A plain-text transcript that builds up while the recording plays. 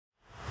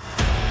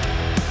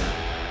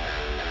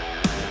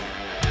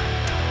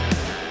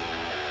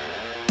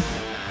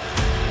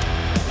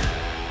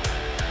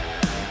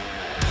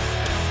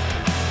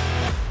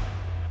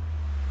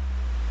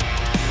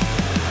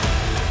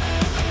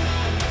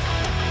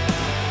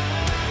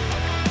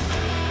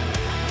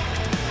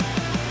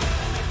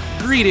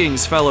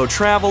Greetings, fellow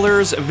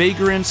travelers,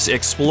 vagrants,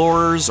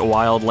 explorers,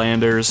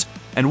 wildlanders,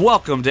 and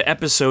welcome to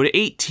episode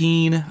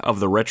 18 of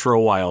the Retro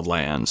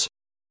Wildlands.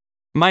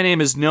 My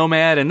name is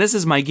Nomad, and this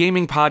is my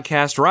gaming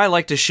podcast where I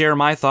like to share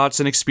my thoughts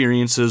and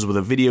experiences with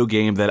a video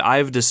game that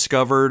I've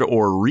discovered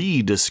or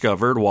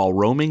rediscovered while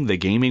roaming the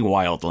gaming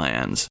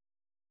wildlands.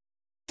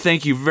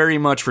 Thank you very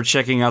much for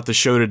checking out the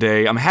show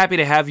today. I'm happy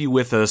to have you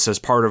with us as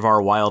part of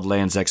our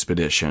Wildlands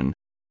expedition.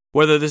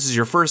 Whether this is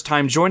your first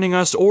time joining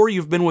us or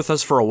you've been with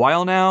us for a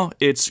while now,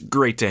 it's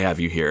great to have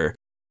you here.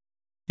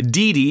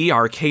 Dee,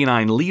 our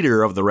canine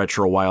leader of the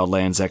Retro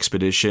Wildlands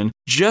expedition,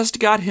 just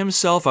got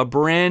himself a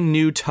brand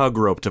new tug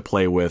rope to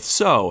play with,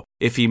 so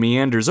if he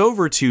meanders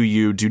over to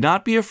you, do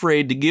not be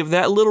afraid to give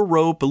that little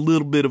rope a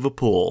little bit of a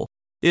pull.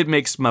 It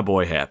makes my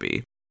boy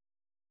happy.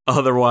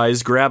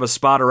 Otherwise, grab a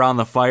spot around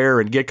the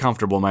fire and get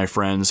comfortable, my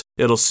friends.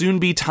 It'll soon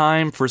be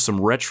time for some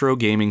retro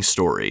gaming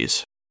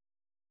stories.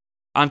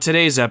 On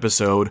today's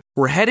episode,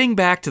 we're heading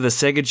back to the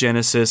Sega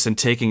Genesis and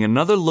taking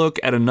another look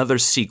at another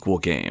sequel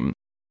game.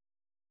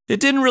 It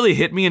didn't really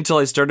hit me until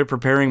I started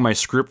preparing my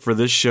script for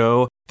this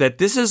show that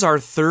this is our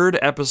third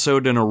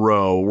episode in a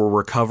row where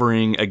we're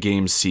covering a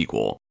game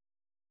sequel.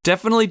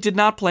 Definitely did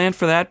not plan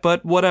for that,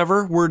 but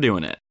whatever, we're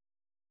doing it.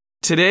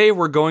 Today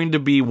we're going to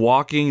be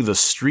walking the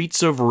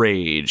streets of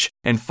rage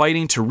and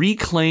fighting to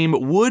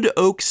reclaim Wood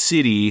Oak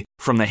City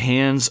from the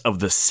hands of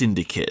the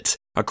Syndicate,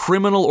 a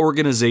criminal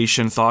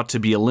organization thought to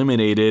be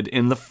eliminated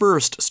in the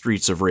first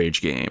Streets of Rage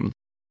game.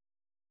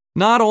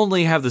 Not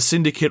only have the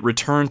Syndicate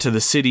returned to the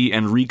city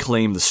and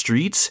reclaimed the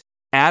streets,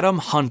 Adam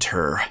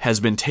Hunter has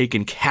been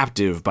taken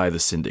captive by the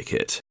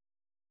Syndicate.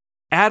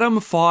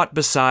 Adam fought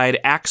beside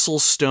Axel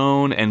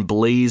Stone and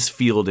Blaze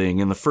Fielding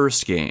in the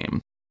first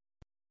game.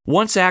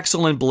 Once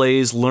Axel and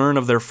Blaze learn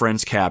of their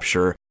friend's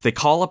capture, they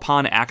call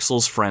upon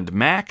Axel's friend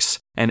Max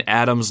and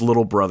Adam's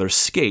little brother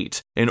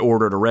Skate in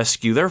order to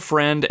rescue their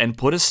friend and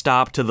put a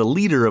stop to the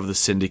leader of the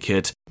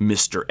Syndicate,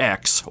 Mr.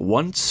 X,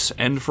 once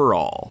and for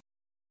all.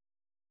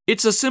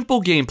 It's a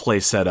simple gameplay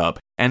setup,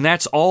 and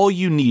that's all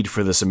you need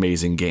for this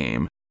amazing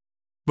game.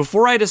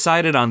 Before I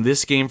decided on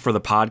this game for the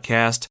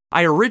podcast,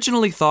 I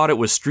originally thought it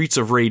was Streets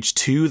of Rage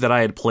 2 that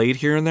I had played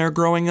here and there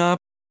growing up.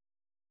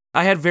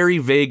 I had very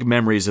vague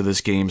memories of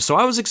this game, so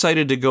I was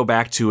excited to go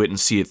back to it and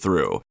see it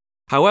through.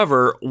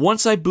 However,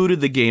 once I booted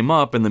the game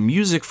up and the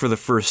music for the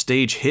first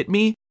stage hit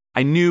me,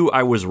 I knew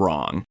I was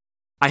wrong.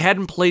 I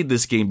hadn't played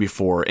this game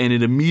before, and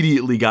it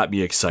immediately got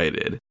me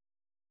excited.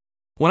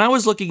 When I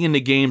was looking into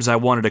games I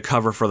wanted to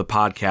cover for the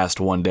podcast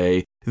one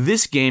day,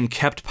 this game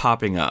kept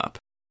popping up.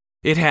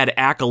 It had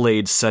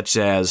accolades such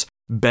as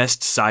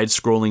Best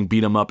Side-Scrolling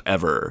Beat-em-up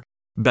Ever,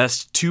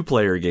 Best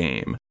Two-Player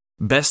Game,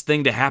 Best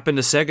Thing to Happen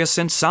to Sega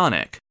Since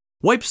Sonic,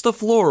 Wipes the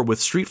Floor with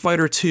Street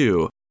Fighter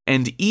II,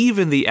 and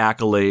even the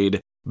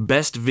accolade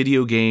Best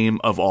Video Game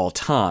of All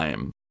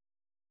Time.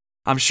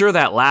 I'm sure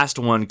that last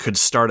one could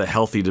start a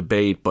healthy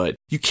debate, but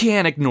you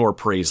can't ignore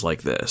praise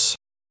like this.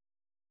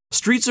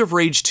 Streets of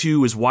Rage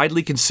 2 is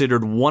widely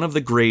considered one of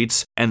the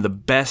greats and the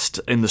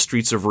best in the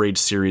Streets of Rage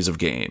series of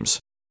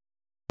games.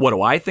 What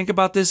do I think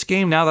about this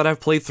game now that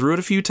I've played through it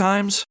a few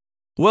times?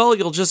 Well,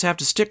 you'll just have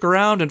to stick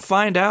around and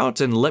find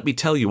out, and let me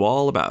tell you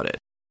all about it.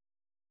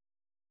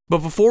 But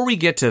before we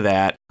get to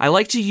that, I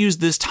like to use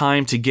this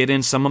time to get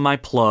in some of my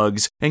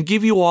plugs and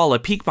give you all a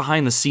peek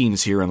behind the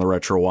scenes here in the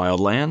Retro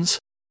Wildlands.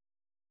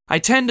 I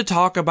tend to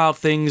talk about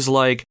things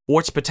like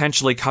what's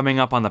potentially coming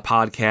up on the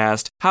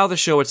podcast, how the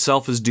show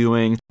itself is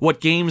doing, what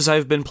games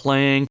I've been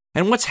playing,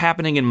 and what's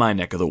happening in my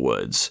neck of the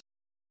woods.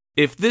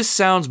 If this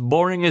sounds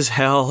boring as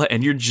hell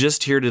and you're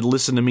just here to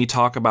listen to me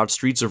talk about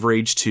Streets of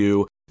Rage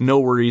 2, no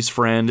worries,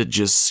 friend.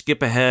 Just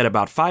skip ahead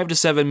about 5 to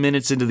 7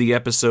 minutes into the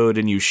episode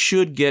and you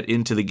should get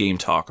into the game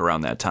talk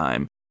around that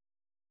time.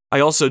 I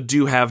also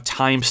do have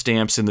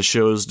timestamps in the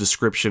show's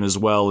description as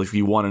well if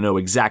you want to know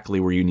exactly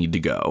where you need to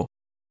go.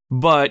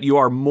 But you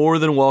are more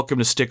than welcome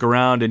to stick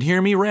around and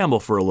hear me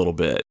ramble for a little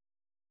bit.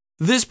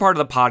 This part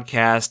of the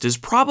podcast is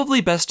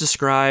probably best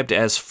described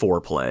as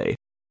foreplay.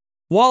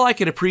 While I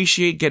can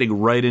appreciate getting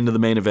right into the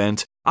main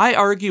event, I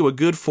argue a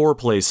good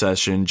foreplay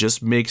session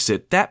just makes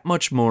it that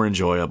much more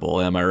enjoyable,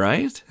 am I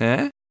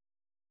right?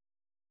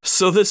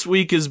 So this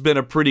week has been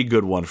a pretty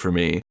good one for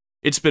me.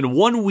 It's been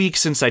 1 week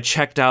since I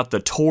checked out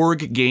the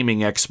Torg Gaming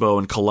Expo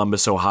in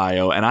Columbus,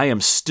 Ohio, and I am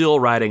still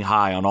riding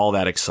high on all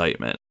that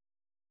excitement.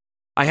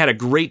 I had a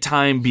great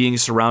time being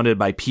surrounded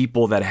by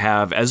people that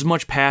have as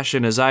much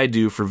passion as I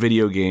do for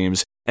video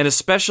games, and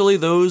especially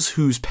those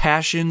whose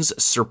passions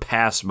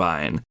surpass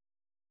mine.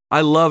 I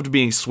loved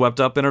being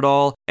swept up in it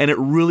all, and it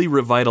really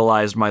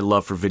revitalized my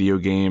love for video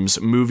games,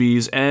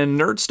 movies, and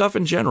nerd stuff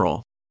in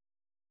general.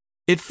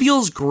 It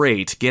feels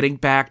great getting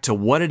back to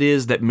what it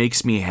is that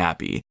makes me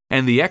happy,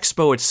 and the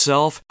expo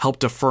itself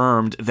helped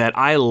affirm that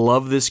I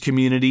love this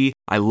community,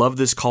 I love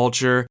this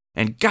culture,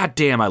 and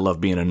goddamn I love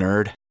being a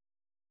nerd.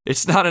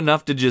 It's not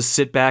enough to just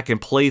sit back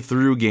and play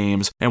through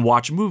games and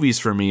watch movies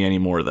for me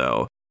anymore,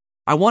 though.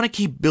 I want to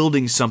keep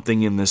building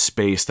something in this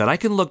space that I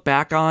can look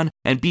back on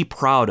and be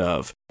proud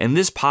of, and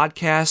this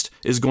podcast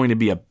is going to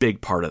be a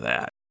big part of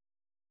that.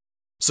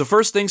 So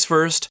first things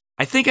first,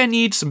 I think I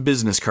need some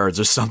business cards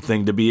or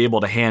something to be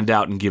able to hand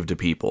out and give to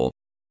people.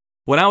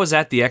 When I was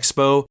at the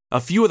expo, a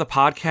few of the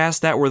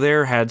podcasts that were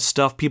there had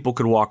stuff people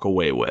could walk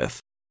away with.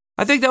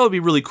 I think that would be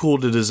really cool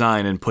to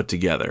design and put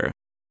together.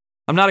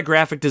 I'm not a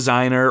graphic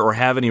designer or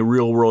have any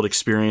real-world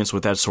experience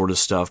with that sort of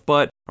stuff,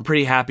 but I'm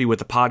pretty happy with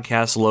the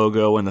podcast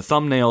logo and the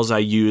thumbnails I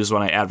use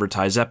when I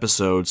advertise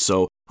episodes,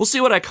 so we'll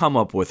see what I come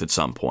up with at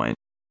some point.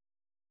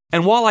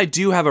 And while I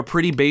do have a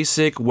pretty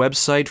basic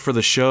website for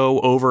the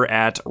show over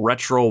at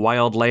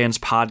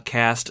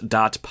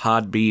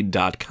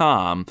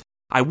retrowildlandspodcast.podbean.com,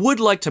 I would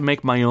like to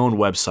make my own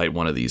website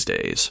one of these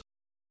days.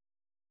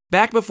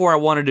 Back before I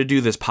wanted to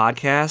do this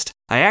podcast,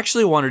 I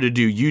actually wanted to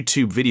do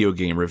YouTube video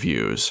game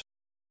reviews.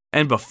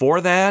 And before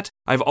that,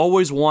 I've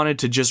always wanted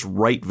to just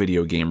write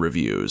video game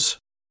reviews.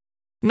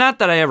 Not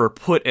that I ever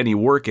put any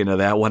work into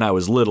that when I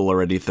was little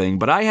or anything,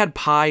 but I had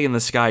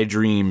pie-in-the-sky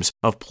dreams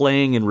of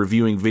playing and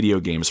reviewing video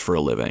games for a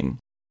living.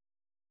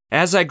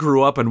 As I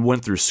grew up and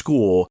went through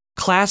school,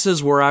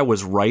 classes where I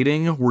was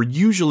writing were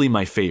usually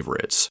my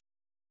favorites.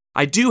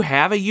 I do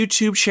have a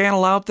YouTube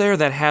channel out there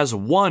that has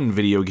one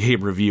video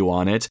game review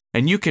on it,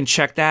 and you can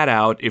check that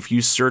out if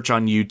you search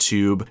on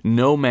YouTube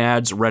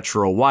Nomad's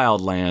Retro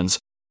Wildlands,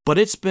 but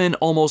it's been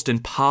almost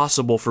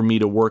impossible for me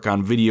to work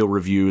on video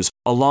reviews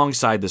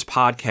alongside this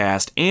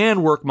podcast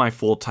and work my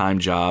full-time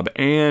job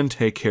and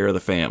take care of the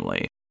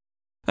family.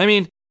 I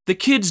mean, the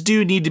kids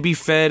do need to be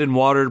fed and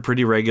watered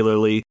pretty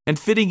regularly, and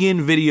fitting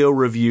in video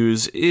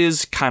reviews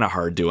is kind of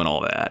hard doing all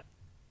that.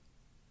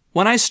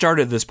 When I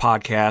started this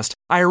podcast,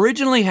 I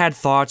originally had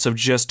thoughts of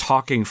just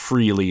talking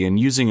freely and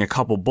using a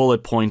couple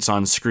bullet points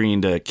on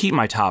screen to keep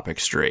my topic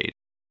straight.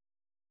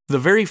 The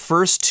very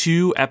first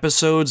 2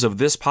 episodes of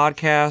this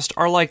podcast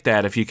are like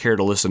that if you care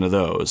to listen to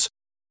those.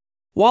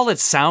 While it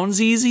sounds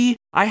easy,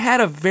 I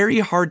had a very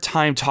hard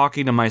time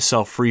talking to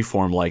myself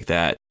freeform like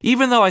that,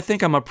 even though I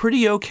think I'm a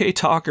pretty okay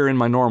talker in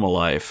my normal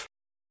life.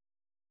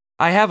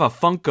 I have a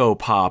Funko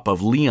Pop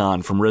of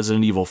Leon from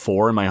Resident Evil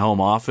 4 in my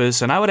home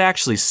office, and I would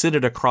actually sit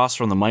it across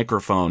from the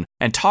microphone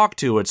and talk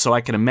to it so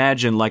I can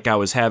imagine like I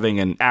was having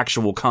an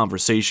actual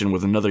conversation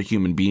with another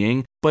human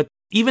being, but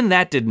even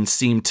that didn't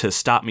seem to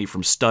stop me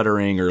from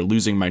stuttering or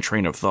losing my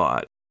train of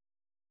thought.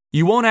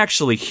 You won't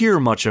actually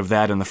hear much of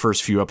that in the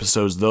first few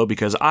episodes though,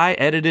 because I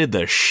edited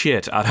the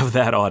shit out of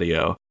that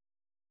audio.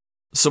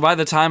 So by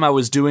the time I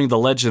was doing The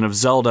Legend of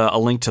Zelda: A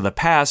Link to the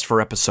Past for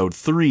episode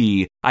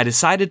 3, I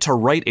decided to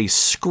write a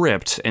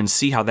script and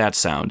see how that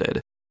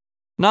sounded.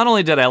 Not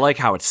only did I like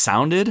how it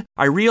sounded,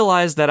 I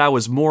realized that I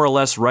was more or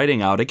less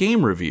writing out a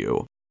game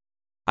review.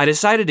 I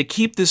decided to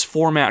keep this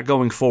format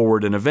going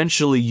forward and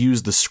eventually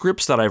use the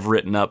scripts that I've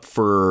written up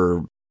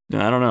for,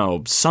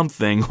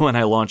 something when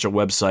I launch a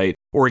website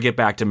or get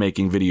back to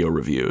making video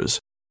reviews.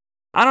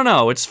 I don't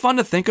know, it's fun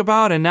to think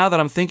about, and now that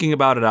I'm thinking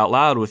about it out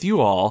loud with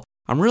you all,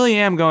 I really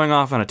am going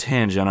off on a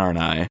tangent, aren't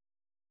I?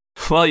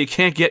 Well, you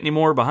can't get any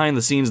more behind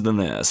the scenes than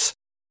this.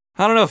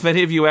 I don't know if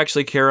any of you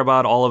actually care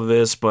about all of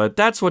this, but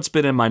that's what's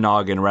been in my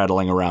noggin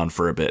rattling around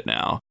for a bit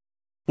now.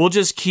 We'll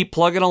just keep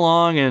plugging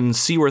along and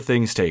see where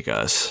things take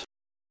us.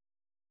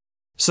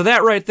 So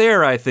that right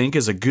there, I think,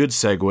 is a good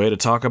segue to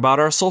talk about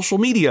our social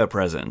media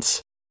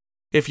presence.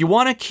 If you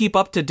want to keep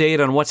up to date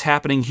on what's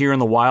happening here in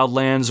the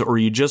Wildlands, or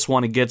you just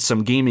want to get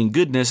some gaming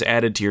goodness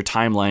added to your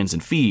timelines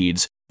and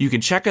feeds, you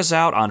can check us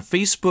out on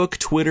Facebook,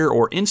 Twitter,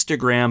 or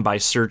Instagram by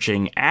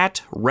searching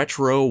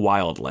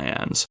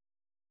 @RetroWildlands.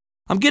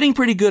 I'm getting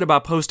pretty good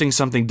about posting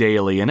something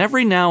daily, and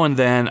every now and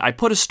then I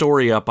put a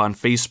story up on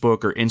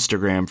Facebook or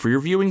Instagram for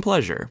your viewing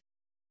pleasure.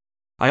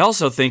 I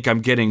also think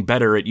I'm getting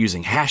better at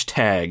using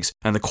hashtags,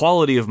 and the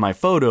quality of my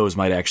photos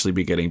might actually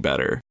be getting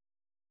better.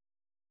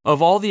 Of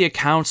all the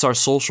accounts our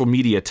social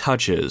media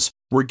touches,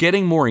 we're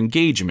getting more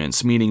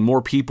engagements, meaning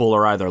more people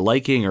are either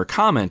liking or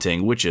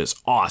commenting, which is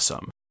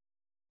awesome.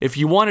 If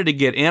you wanted to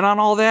get in on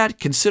all that,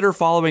 consider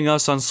following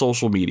us on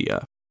social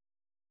media.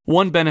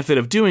 One benefit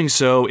of doing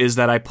so is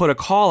that I put a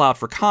call out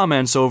for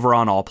comments over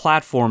on all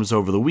platforms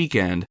over the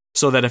weekend,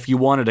 so that if you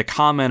wanted to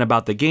comment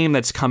about the game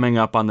that's coming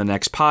up on the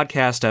next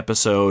podcast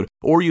episode,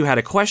 or you had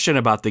a question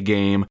about the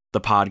game, the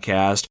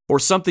podcast, or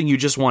something you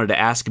just wanted to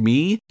ask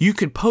me, you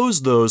could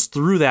pose those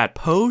through that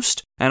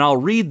post, and I'll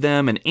read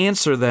them and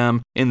answer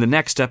them in the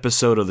next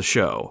episode of the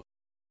show.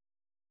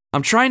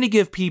 I'm trying to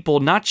give people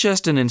not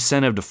just an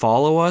incentive to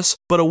follow us,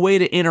 but a way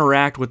to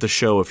interact with the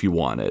show if you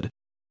wanted.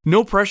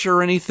 No pressure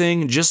or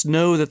anything, just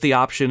know that the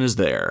option is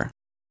there.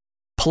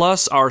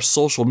 Plus, our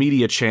social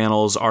media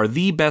channels are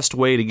the best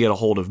way to get a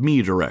hold of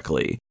me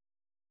directly.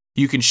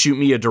 You can shoot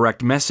me a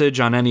direct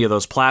message on any of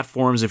those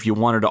platforms if you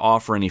wanted to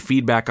offer any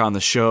feedback on the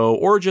show,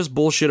 or just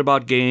bullshit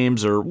about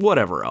games or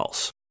whatever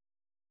else.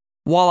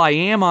 While I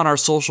am on our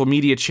social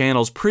media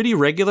channels pretty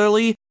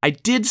regularly, I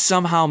did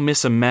somehow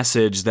miss a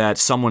message that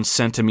someone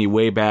sent to me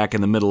way back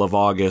in the middle of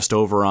August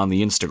over on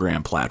the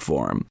Instagram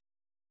platform.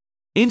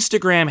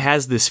 Instagram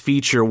has this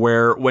feature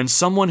where when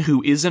someone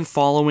who isn't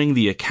following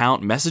the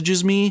account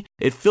messages me,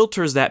 it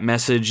filters that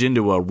message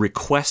into a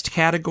request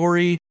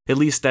category. At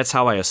least that's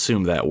how I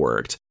assumed that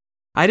worked.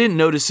 I didn't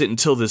notice it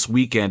until this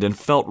weekend and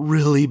felt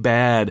really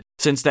bad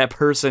since that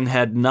person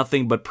had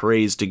nothing but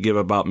praise to give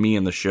about me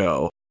and the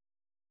show.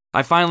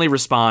 I finally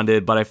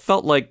responded, but I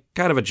felt like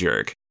kind of a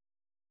jerk.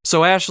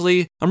 So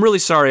Ashley, I'm really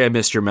sorry I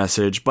missed your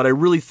message, but I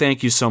really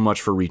thank you so much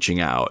for reaching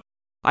out.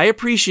 I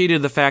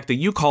appreciated the fact that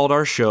you called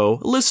our show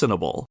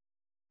listenable.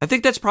 I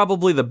think that's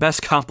probably the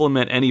best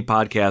compliment any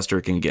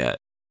podcaster can get.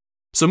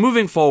 So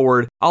moving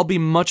forward, I'll be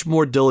much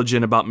more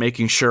diligent about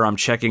making sure I'm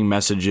checking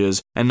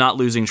messages and not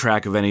losing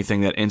track of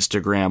anything that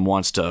Instagram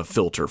wants to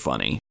filter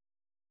funny.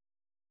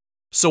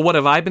 So what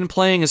have I been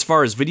playing as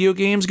far as video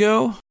games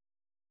go?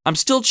 I'm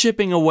still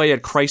chipping away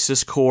at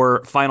Crisis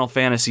Core Final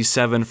Fantasy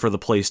VII for the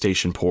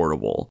PlayStation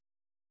Portable.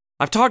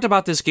 I've talked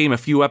about this game a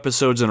few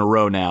episodes in a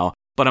row now,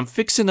 but I'm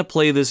fixing to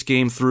play this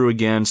game through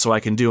again so I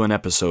can do an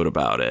episode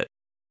about it.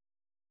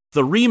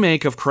 The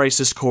remake of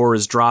Crisis Core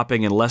is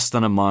dropping in less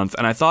than a month,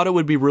 and I thought it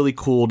would be really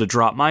cool to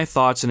drop my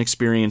thoughts and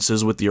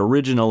experiences with the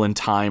original in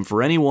time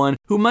for anyone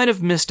who might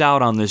have missed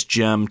out on this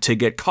gem to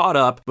get caught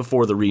up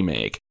before the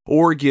remake,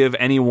 or give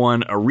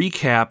anyone a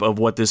recap of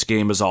what this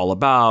game is all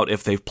about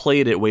if they've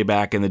played it way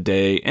back in the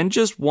day and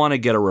just want to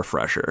get a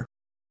refresher.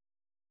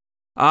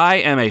 I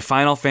am a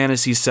Final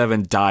Fantasy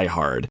VII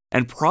diehard,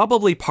 and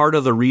probably part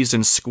of the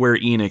reason Square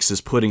Enix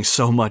is putting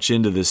so much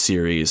into this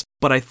series,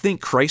 but I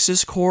think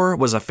Crisis Core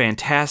was a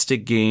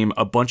fantastic game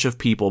a bunch of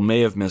people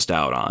may have missed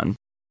out on.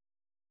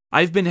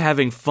 I've been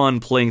having fun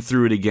playing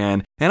through it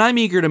again, and I'm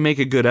eager to make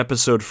a good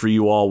episode for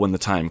you all when the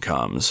time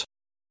comes.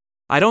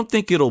 I don't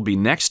think it'll be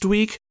next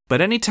week,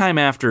 but any time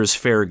after is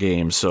fair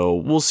game, so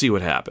we'll see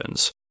what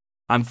happens.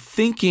 I'm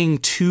thinking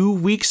 2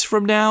 weeks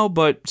from now,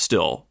 but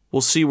still,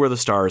 we'll see where the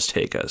stars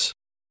take us.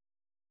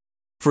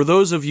 For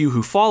those of you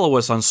who follow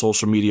us on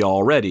social media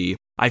already,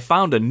 I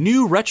found a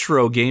new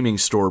retro gaming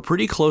store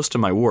pretty close to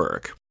my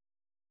work.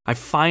 I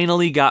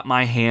finally got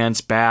my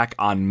hands back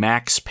on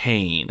Max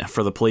Payne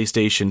for the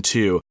PlayStation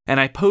 2,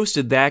 and I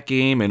posted that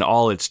game in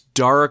all its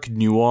dark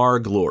noir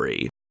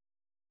glory.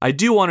 I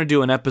do want to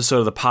do an episode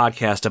of the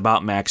podcast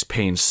about Max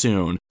Payne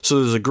soon,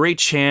 so there's a great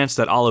chance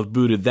that I'll have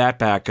booted that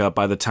back up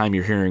by the time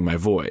you're hearing my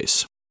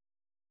voice.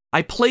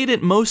 I played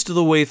it most of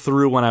the way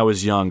through when I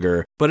was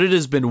younger, but it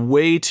has been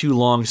way too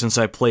long since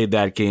I played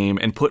that game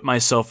and put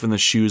myself in the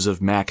shoes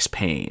of Max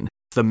Payne,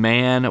 the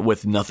man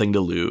with nothing to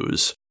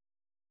lose.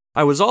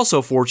 I was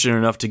also fortunate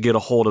enough to get a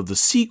hold of the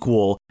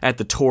sequel at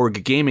the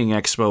Torg Gaming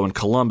Expo in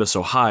Columbus,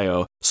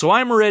 Ohio, so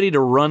I'm ready to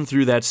run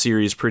through that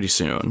series pretty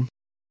soon.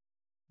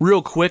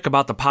 Real quick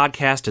about the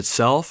podcast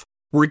itself,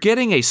 we're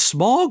getting a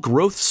small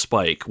growth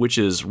spike, which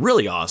is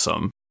really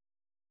awesome.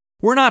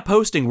 We're not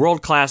posting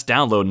world-class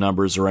download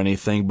numbers or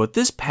anything, but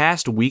this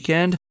past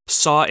weekend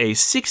saw a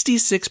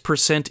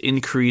 66%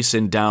 increase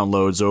in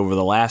downloads over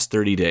the last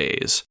 30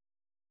 days.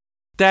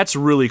 That's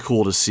really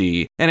cool to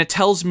see, and it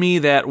tells me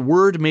that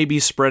word may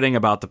be spreading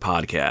about the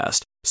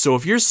podcast. So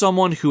if you're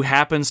someone who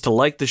happens to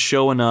like the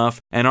show enough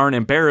and aren't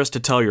embarrassed to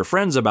tell your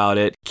friends about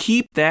it,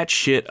 keep that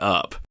shit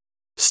up.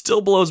 Still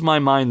blows my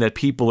mind that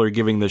people are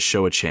giving this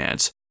show a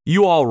chance.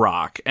 You all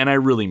rock, and I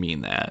really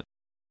mean that.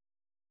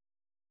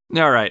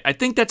 Alright, I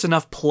think that's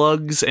enough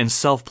plugs and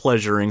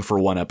self-pleasuring for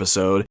one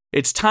episode.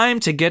 It's time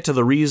to get to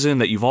the reason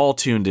that you've all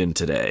tuned in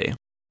today.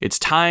 It's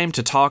time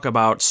to talk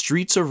about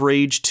Streets of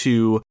Rage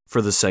 2 for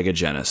the Sega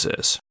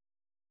Genesis.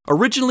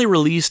 Originally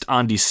released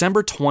on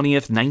December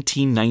 20th,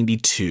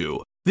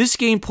 1992, this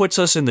game puts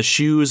us in the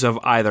shoes of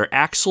either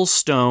Axel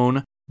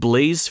Stone,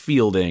 Blaze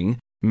Fielding,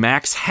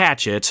 Max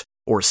Hatchett,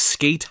 or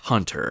Skate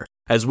Hunter,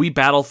 as we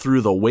battle through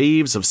the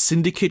waves of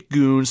syndicate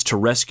goons to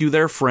rescue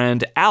their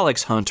friend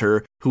Alex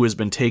Hunter, who has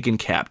been taken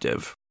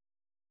captive.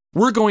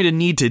 We're going to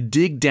need to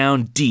dig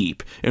down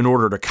deep in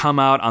order to come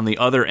out on the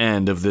other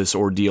end of this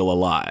ordeal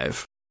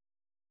alive.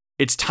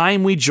 It's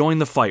time we join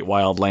the fight,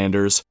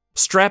 Wildlanders.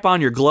 Strap on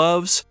your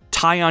gloves,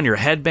 tie on your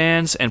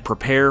headbands, and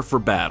prepare for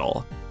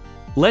battle.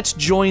 Let's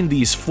join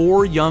these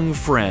four young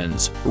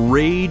friends,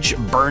 rage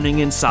burning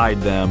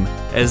inside them,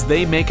 as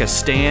they make a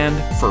stand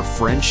for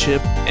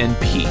friendship and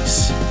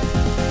peace.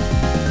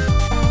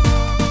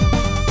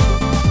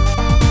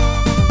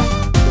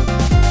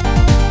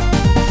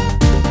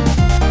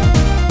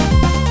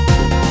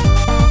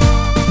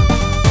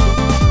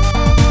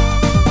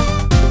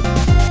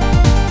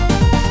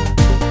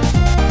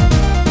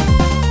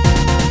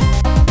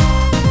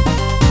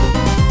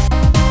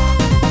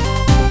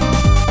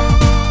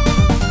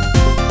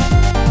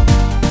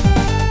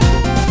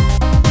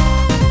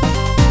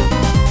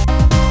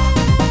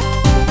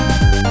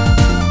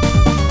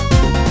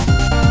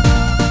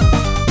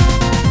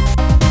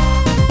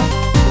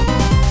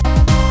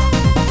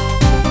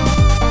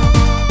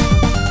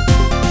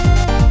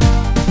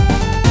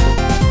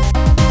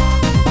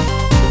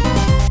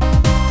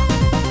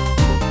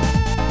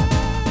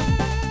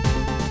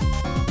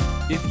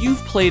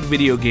 Played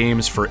video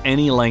games for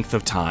any length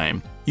of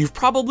time, you've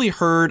probably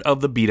heard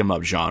of the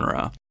beat-em-up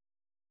genre.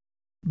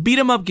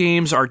 Beat-em-up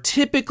games are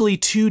typically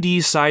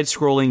 2D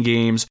side-scrolling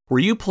games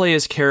where you play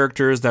as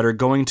characters that are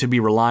going to be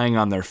relying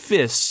on their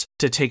fists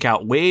to take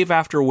out wave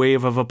after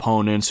wave of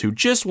opponents who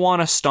just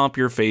want to stomp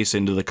your face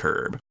into the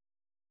curb.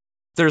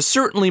 There's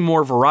certainly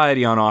more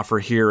variety on offer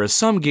here, as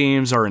some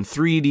games are in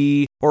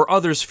 3D or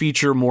others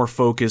feature more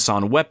focus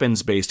on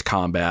weapons-based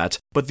combat,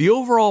 but the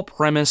overall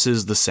premise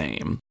is the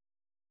same.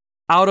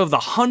 Out of the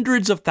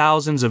hundreds of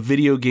thousands of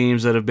video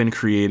games that have been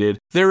created,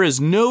 there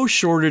is no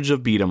shortage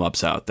of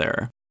beat-em-ups out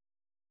there.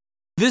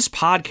 This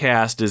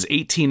podcast is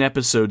 18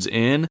 episodes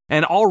in,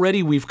 and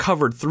already we've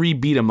covered 3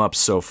 beat-em-ups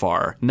so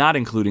far, not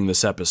including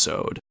this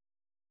episode.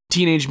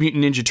 Teenage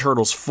Mutant Ninja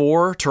Turtles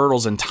 4,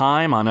 Turtles in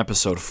Time on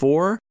episode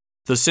 4,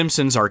 The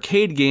Simpsons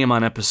arcade game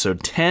on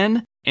episode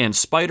 10, and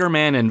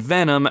Spider-Man and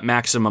Venom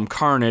Maximum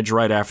Carnage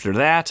right after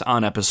that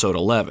on episode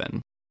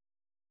 11.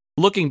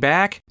 Looking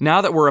back,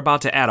 now that we're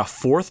about to add a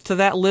 4th to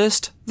that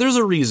list, there's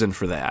a reason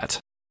for that.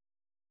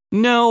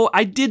 No,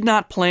 I did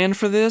not plan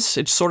for this,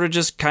 it sort of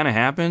just kinda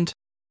happened,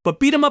 but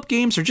beat-em-up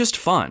games are just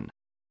fun.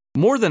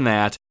 More than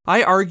that,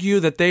 I argue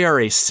that they are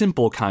a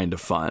simple kind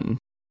of fun.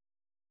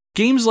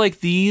 Games like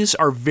these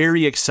are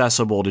very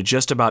accessible to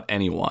just about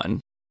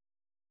anyone.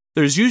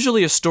 There's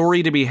usually a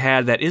story to be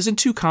had that isn't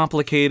too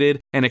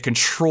complicated and a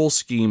control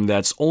scheme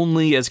that's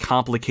only as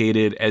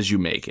complicated as you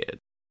make it.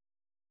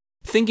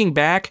 Thinking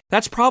back,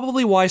 that's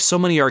probably why so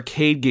many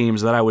arcade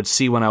games that I would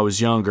see when I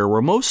was younger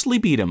were mostly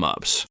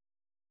beat-em-ups.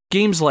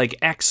 Games like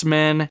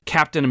X-Men,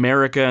 Captain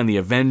America and the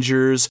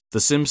Avengers, The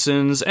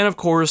Simpsons, and of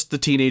course the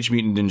Teenage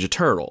Mutant Ninja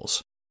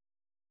Turtles.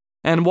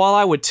 And while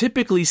I would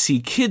typically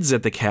see kids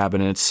at the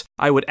cabinets,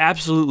 I would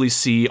absolutely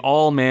see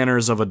all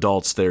manners of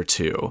adults there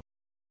too.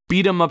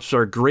 Beat-em-ups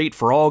are great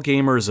for all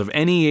gamers of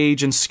any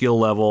age and skill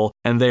level,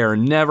 and they are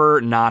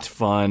never not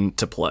fun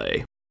to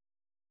play.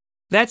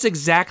 That's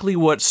exactly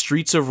what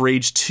Streets of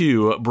Rage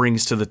 2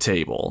 brings to the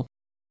table.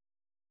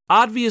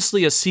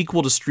 Obviously a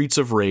sequel to Streets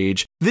of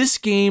Rage, this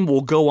game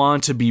will go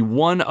on to be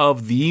one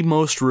of the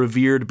most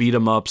revered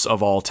beat-em-ups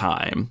of all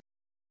time.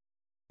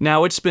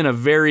 Now, it's been a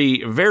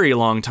very, very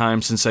long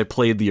time since I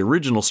played the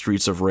original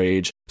Streets of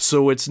Rage,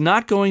 so it's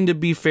not going to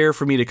be fair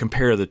for me to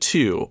compare the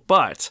two,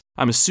 but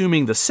I'm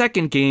assuming the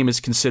second game is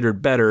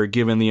considered better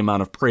given the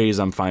amount of praise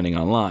I'm finding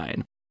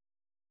online.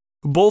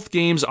 Both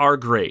games are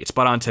great,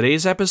 but on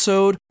today's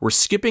episode, we're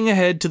skipping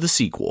ahead to the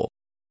sequel.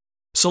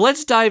 So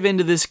let's dive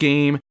into this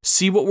game,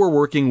 see what we're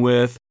working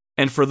with,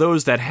 and for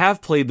those that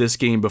have played this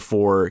game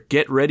before,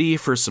 get ready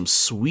for some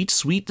sweet,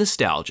 sweet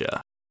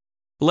nostalgia.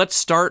 Let's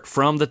start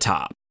from the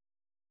top.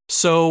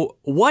 So,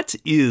 what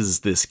is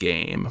this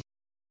game?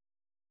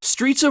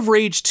 Streets of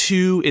Rage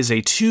 2 is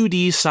a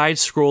 2D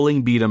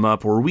side-scrolling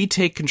beat-em-up where we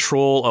take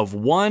control of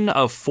one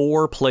of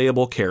 4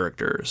 playable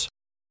characters.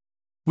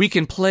 We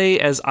can play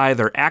as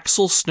either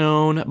Axel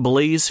Stone,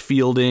 Blaze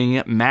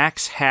Fielding,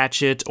 Max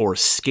Hatchet, or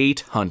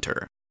Skate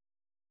Hunter.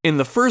 In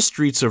the first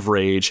Streets of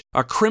Rage,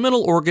 a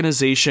criminal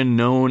organization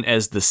known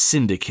as the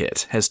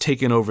Syndicate has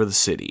taken over the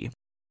city.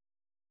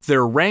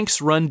 Their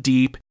ranks run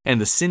deep, and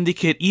the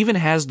Syndicate even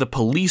has the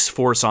police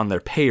force on their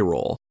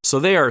payroll, so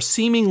they are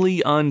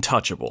seemingly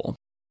untouchable.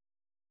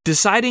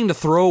 Deciding to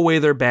throw away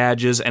their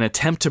badges and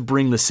attempt to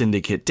bring the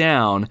Syndicate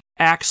down,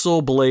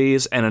 Axel,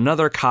 Blaze, and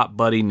another cop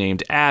buddy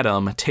named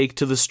Adam take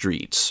to the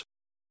streets.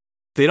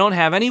 They don't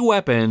have any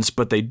weapons,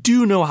 but they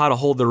do know how to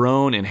hold their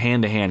own in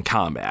hand-to-hand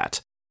combat.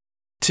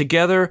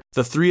 Together,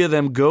 the 3 of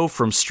them go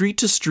from street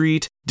to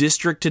street,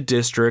 district to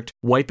district,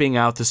 wiping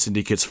out the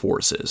Syndicate's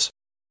forces.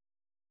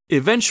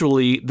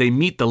 Eventually, they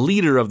meet the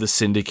leader of the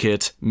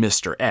Syndicate,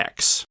 Mr.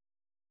 X.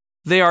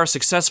 They are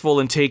successful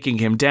in taking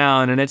him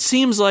down, and it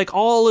seems like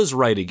all is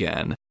right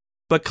again.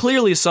 But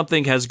clearly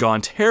something has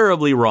gone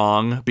terribly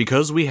wrong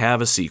because we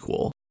have a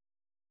sequel.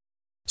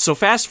 So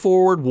fast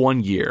forward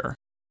 1 year.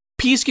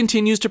 Peace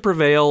continues to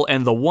prevail,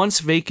 and the once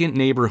vacant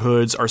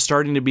neighborhoods are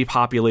starting to be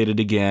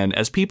populated again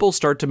as people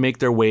start to make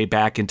their way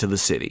back into the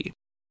city.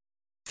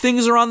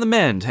 Things are on the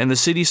mend, and the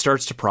city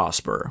starts to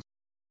prosper.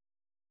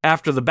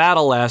 After the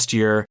battle last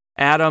year,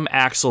 Adam,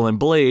 Axel, and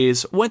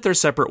Blaze went their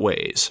separate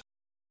ways.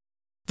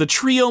 The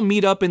trio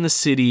meet up in the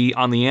city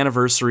on the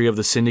anniversary of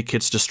the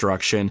Syndicate's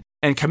destruction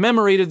and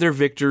commemorated their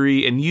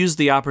victory and used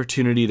the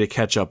opportunity to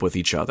catch up with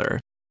each other.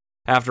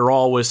 After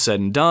all was said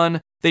and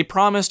done, they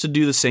promised to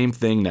do the same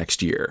thing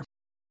next year.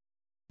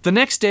 The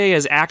next day,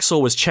 as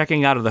Axel was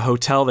checking out of the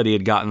hotel that he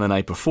had gotten the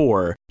night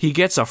before, he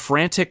gets a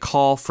frantic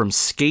call from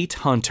Skate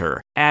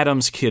Hunter,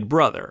 Adam's kid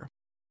brother.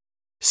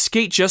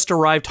 Skate just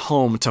arrived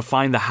home to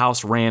find the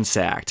house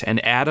ransacked,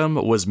 and Adam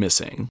was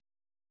missing.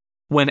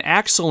 When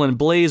Axel and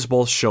Blaze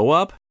both show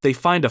up, they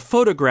find a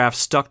photograph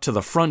stuck to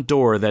the front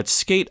door that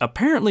Skate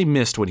apparently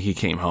missed when he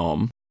came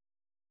home.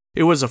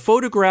 It was a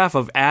photograph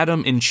of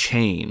Adam in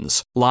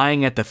chains,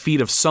 lying at the feet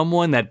of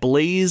someone that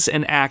Blaze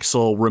and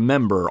Axel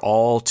remember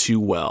all too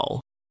well.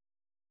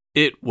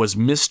 It was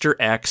Mr.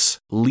 X,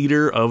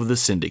 leader of the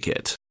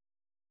Syndicate.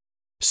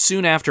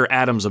 Soon after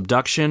Adam's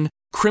abduction,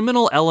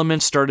 criminal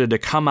elements started to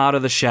come out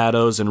of the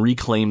shadows and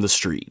reclaim the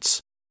streets.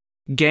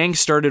 Gangs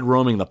started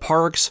roaming the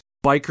parks,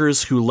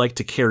 bikers who liked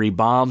to carry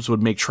bombs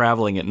would make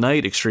traveling at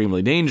night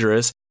extremely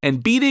dangerous,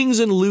 and beatings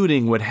and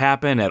looting would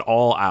happen at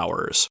all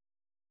hours.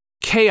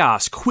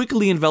 Chaos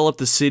quickly enveloped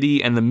the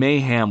city, and the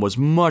mayhem was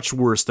much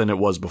worse than it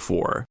was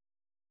before.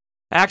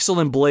 Axel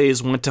and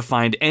Blaze went to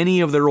find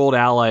any of their old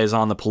allies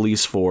on the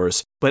police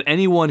force, but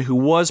anyone who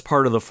was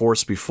part of the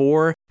force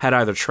before had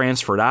either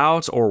transferred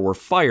out or were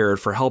fired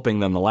for helping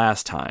them the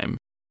last time.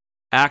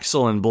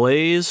 Axel and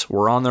Blaze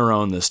were on their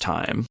own this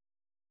time.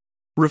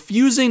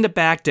 Refusing to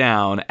back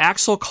down,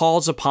 Axel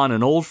calls upon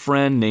an old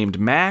friend named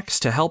Max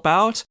to help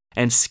out,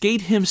 and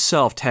Skate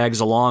himself tags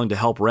along to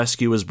help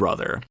rescue his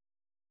brother.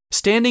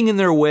 Standing in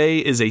their way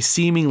is a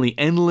seemingly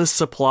endless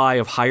supply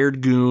of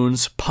hired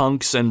goons,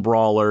 punks, and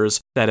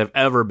brawlers that have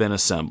ever been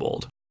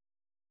assembled.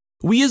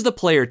 We as the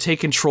player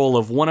take control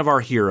of one of our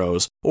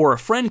heroes, or a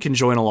friend can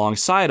join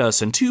alongside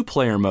us in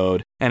 2-player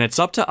mode, and it's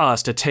up to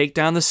us to take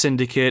down the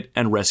Syndicate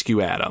and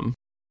rescue Adam.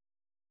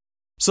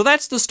 So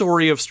that's the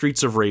story of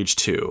Streets of Rage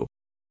 2.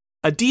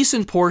 A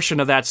decent portion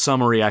of that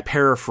summary I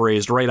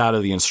paraphrased right out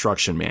of the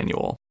instruction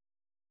manual.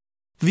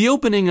 The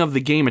opening of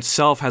the game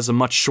itself has a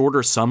much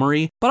shorter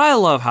summary, but I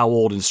love how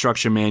old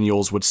instruction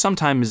manuals would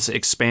sometimes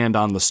expand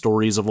on the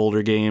stories of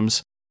older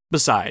games.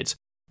 Besides,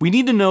 we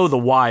need to know the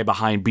why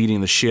behind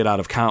beating the shit out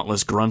of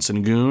countless grunts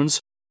and goons,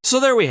 so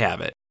there we have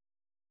it.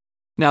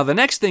 Now the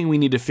next thing we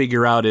need to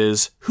figure out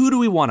is, who do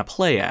we want to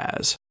play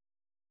as?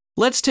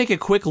 Let's take a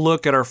quick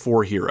look at our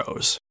 4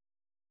 heroes.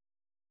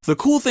 The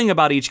cool thing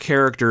about each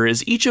character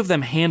is each of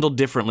them handled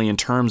differently in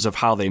terms of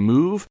how they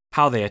move,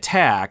 how they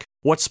attack,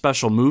 what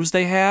special moves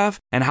they have,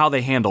 and how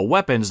they handle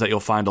weapons that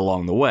you'll find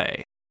along the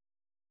way.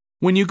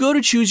 When you go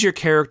to choose your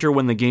character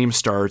when the game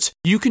starts,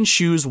 you can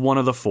choose one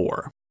of the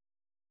 4.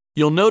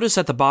 You'll notice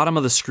at the bottom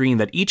of the screen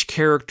that each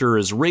character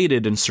is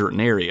rated in certain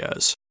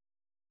areas.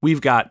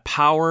 We've got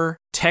power,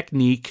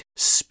 technique,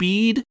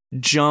 speed,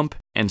 jump,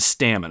 and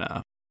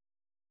stamina.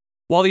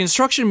 While the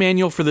instruction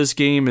manual for this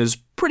game is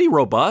pretty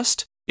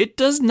robust, it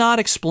does not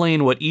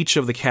explain what each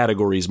of the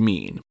categories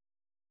mean.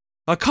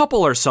 A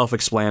couple are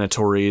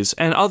self-explanatories,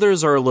 and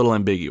others are a little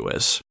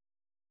ambiguous.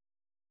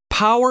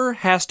 Power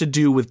has to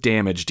do with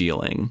damage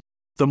dealing.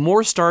 The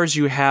more stars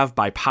you have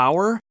by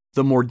power,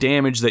 the more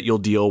damage that you'll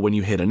deal when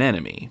you hit an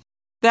enemy.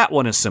 That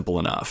one is simple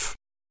enough.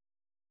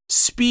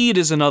 Speed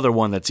is another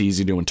one that's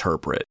easy to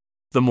interpret.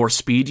 The more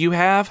speed you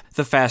have,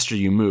 the faster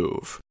you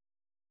move.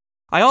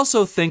 I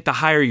also think the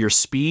higher your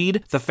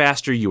speed, the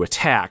faster you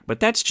attack, but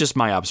that's just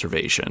my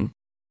observation.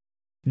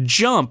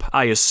 Jump,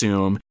 I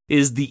assume,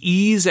 is the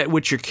ease at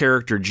which your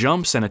character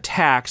jumps and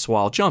attacks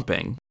while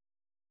jumping.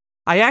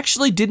 I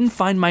actually didn't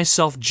find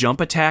myself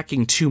jump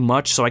attacking too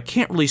much, so I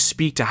can't really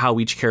speak to how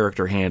each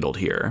character handled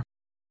here.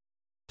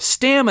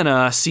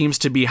 Stamina seems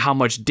to be how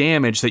much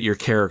damage that your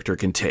character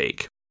can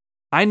take.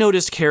 I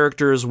noticed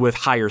characters with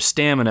higher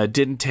stamina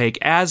didn't take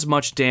as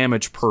much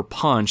damage per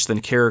punch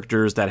than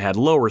characters that had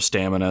lower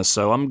stamina,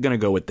 so I'm gonna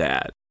go with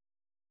that.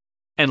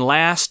 And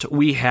last,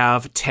 we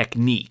have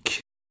technique.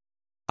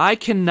 I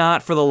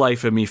cannot for the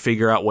life of me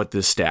figure out what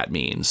this stat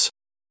means.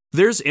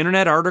 There's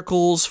internet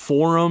articles,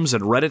 forums,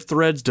 and Reddit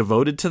threads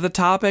devoted to the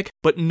topic,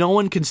 but no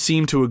one can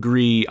seem to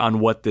agree on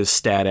what this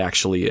stat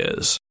actually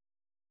is.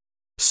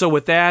 So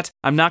with that,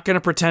 I'm not going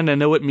to pretend I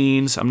know what it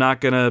means, I'm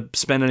not going to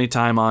spend any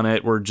time on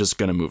it, we're just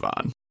going to move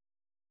on.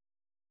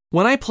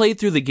 When I played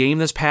through the game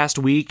this past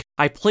week,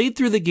 I played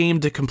through the game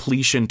to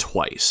completion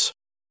twice.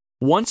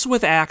 Once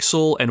with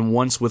Axel and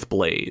once with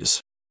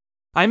Blaze.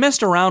 I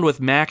messed around with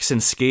Max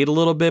and Skate a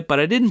little bit, but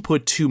I didn't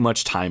put too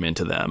much time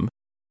into them.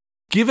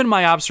 Given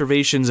my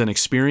observations and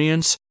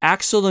experience,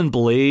 Axel and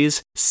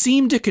Blaze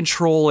seemed to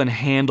control and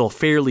handle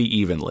fairly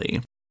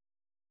evenly.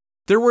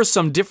 There were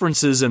some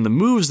differences in the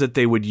moves that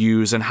they would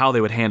use and how they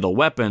would handle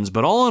weapons,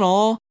 but all in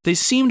all, they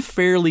seemed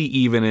fairly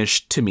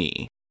evenish to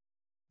me.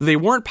 They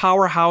weren't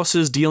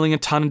powerhouses dealing a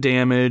ton of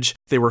damage,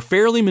 they were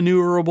fairly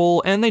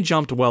maneuverable, and they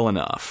jumped well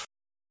enough.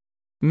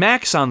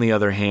 Max, on the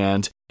other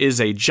hand, is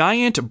a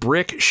giant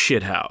brick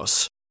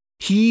shithouse.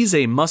 He's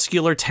a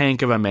muscular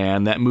tank of a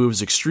man that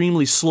moves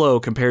extremely slow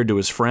compared to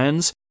his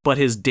friends, but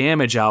his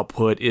damage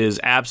output is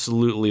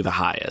absolutely the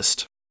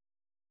highest.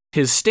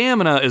 His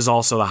stamina is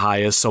also the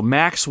highest, so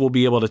Max will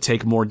be able to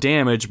take more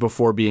damage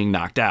before being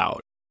knocked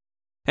out.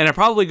 And it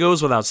probably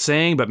goes without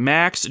saying, but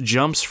Max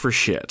jumps for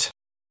shit.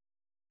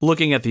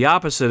 Looking at the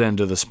opposite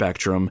end of the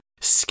spectrum,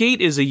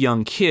 Skate is a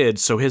young kid,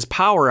 so his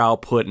power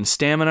output and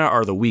stamina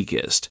are the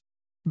weakest.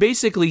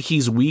 Basically,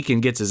 he's weak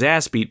and gets his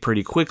ass beat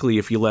pretty quickly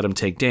if you let him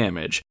take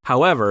damage.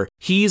 However,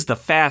 he's the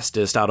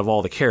fastest out of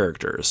all the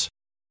characters.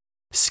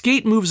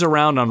 Skate moves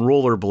around on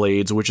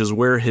rollerblades, which is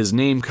where his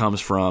name comes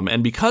from,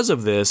 and because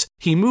of this,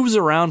 he moves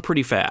around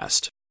pretty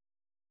fast.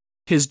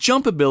 His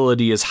jump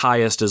ability is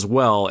highest as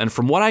well, and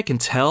from what I can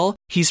tell,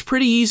 he's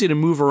pretty easy to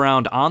move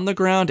around on the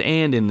ground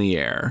and in the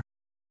air.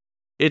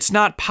 It's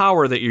not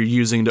power that you're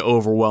using to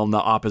overwhelm the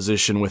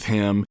opposition with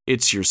him,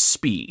 it's your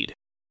speed.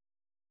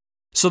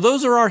 So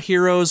those are our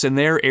heroes and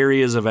their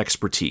areas of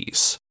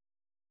expertise.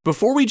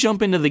 Before we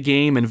jump into the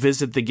game and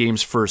visit the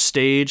game's first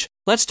stage,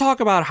 let's talk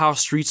about how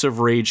Streets of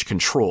Rage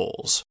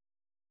controls.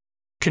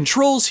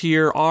 Controls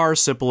here are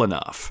simple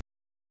enough.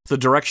 The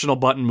directional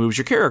button moves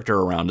your character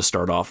around to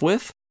start off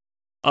with.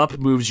 Up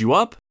moves you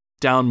up,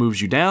 down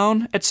moves you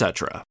down,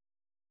 etc.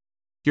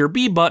 Your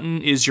B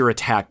button is your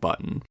attack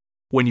button.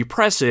 When you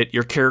press it,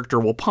 your character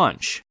will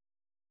punch.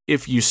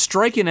 If you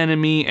strike an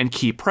enemy and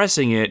keep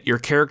pressing it, your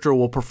character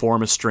will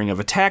perform a string of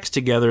attacks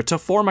together to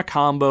form a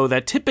combo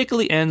that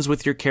typically ends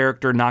with your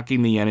character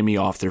knocking the enemy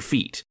off their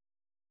feet.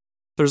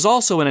 There's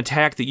also an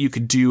attack that you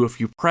could do if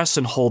you press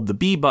and hold the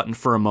B button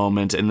for a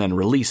moment and then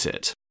release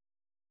it.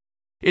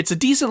 It's a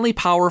decently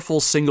powerful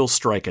single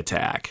strike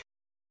attack.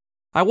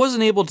 I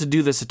wasn't able to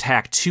do this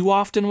attack too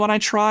often when I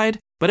tried,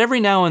 but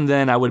every now and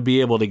then I would be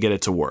able to get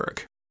it to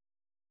work.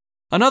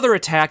 Another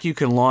attack you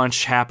can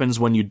launch happens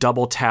when you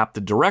double tap the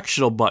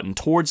directional button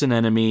towards an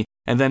enemy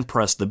and then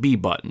press the B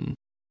button.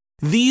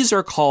 These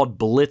are called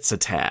blitz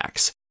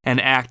attacks and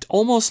act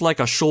almost like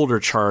a shoulder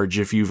charge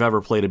if you've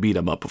ever played a beat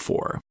 'em up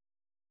before.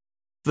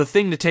 The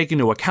thing to take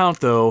into account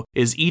though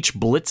is each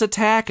blitz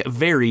attack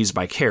varies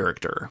by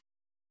character.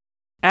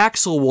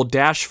 Axel will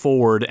dash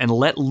forward and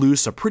let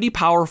loose a pretty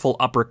powerful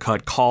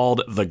uppercut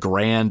called the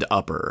Grand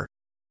Upper.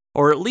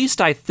 Or at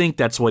least I think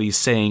that's what he's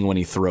saying when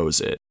he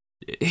throws it.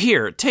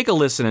 Here, take a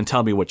listen and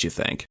tell me what you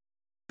think.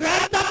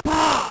 Grand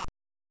Upper!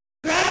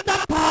 Grand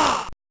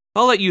Upper!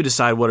 I'll let you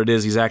decide what it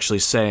is he's actually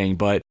saying,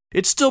 but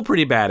it's still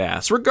pretty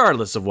badass,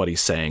 regardless of what he's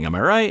saying, am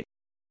I right?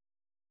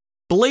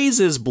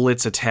 Blaze's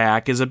blitz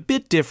attack is a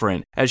bit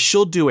different, as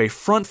she'll do a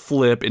front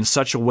flip in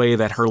such a way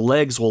that her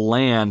legs will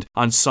land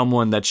on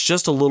someone that's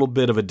just a little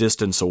bit of a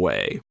distance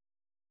away.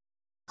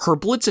 Her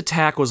blitz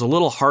attack was a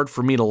little hard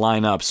for me to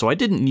line up, so I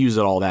didn't use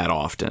it all that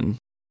often.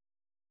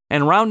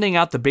 And rounding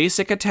out the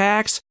basic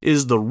attacks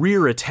is the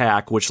rear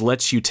attack, which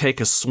lets you take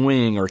a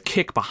swing or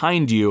kick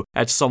behind you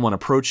at someone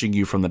approaching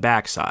you from the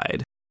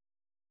backside.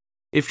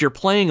 If you're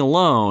playing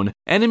alone,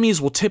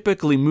 enemies will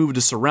typically move to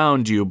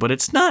surround you, but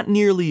it's not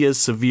nearly as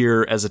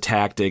severe as a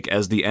tactic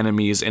as the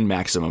enemies in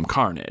Maximum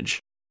Carnage.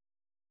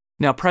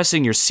 Now,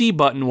 pressing your C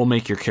button will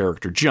make your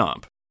character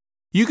jump.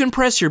 You can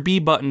press your B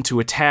button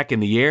to attack in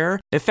the air,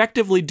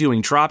 effectively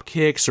doing drop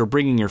kicks or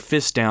bringing your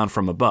fist down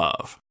from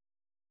above.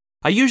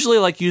 I usually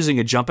like using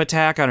a jump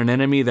attack on an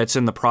enemy that's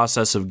in the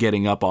process of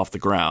getting up off the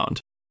ground.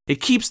 It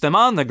keeps them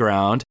on the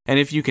ground, and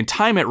if you can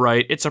time it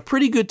right, it's a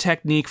pretty good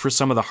technique for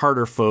some of the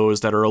harder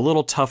foes that are a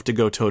little tough to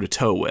go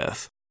toe-to-toe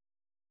with.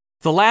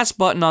 The last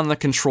button on the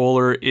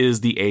controller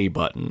is the A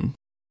button.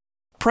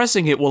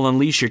 Pressing it will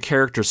unleash your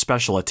character's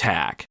special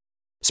attack.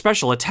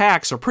 Special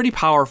attacks are pretty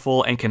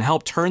powerful and can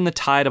help turn the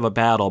tide of a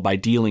battle by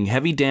dealing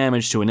heavy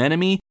damage to an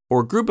enemy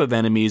or group of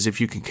enemies if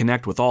you can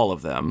connect with all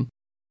of them.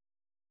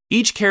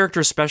 Each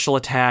character's special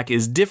attack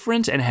is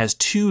different and has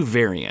two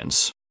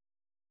variants.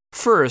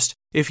 First,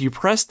 if you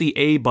press the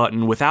A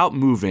button without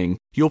moving,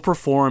 you'll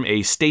perform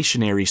a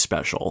stationary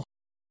special.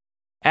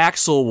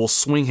 Axel will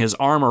swing his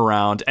arm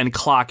around and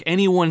clock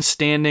anyone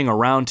standing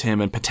around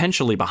him and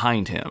potentially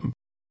behind him.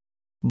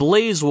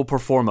 Blaze will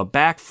perform a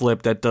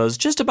backflip that does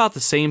just about the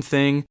same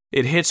thing.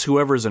 It hits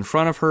whoever's in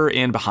front of her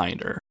and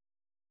behind her.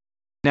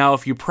 Now,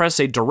 if you press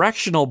a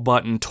directional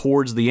button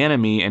towards the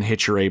enemy and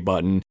hit your A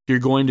button, you're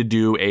going to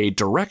do a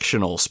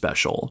directional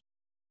special.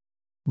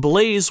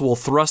 Blaze will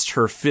thrust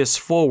her fists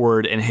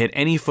forward and hit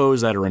any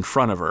foes that are in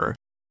front of her.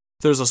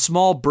 There's a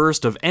small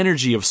burst of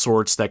energy of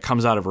sorts that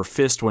comes out of her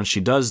fist when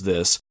she does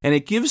this, and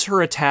it gives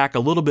her attack a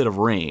little bit of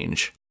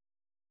range.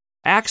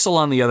 Axel,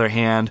 on the other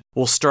hand,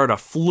 will start a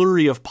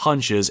flurry of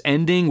punches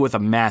ending with a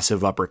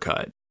massive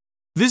uppercut.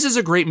 This is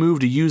a great move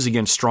to use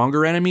against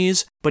stronger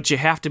enemies, but you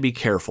have to be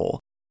careful.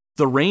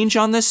 The range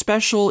on this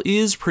special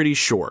is pretty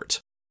short.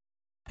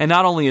 And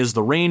not only is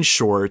the range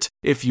short,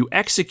 if you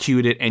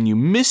execute it and you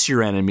miss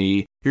your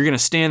enemy, you're going to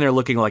stand there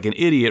looking like an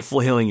idiot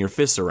flailing your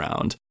fists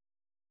around.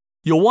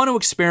 You'll want to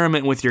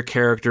experiment with your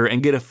character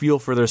and get a feel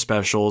for their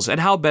specials and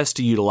how best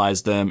to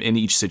utilize them in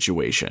each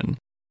situation.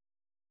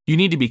 You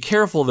need to be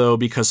careful though,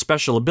 because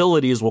special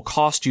abilities will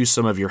cost you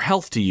some of your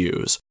health to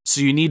use,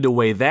 so you need to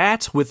weigh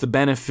that with the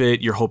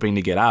benefit you're hoping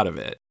to get out of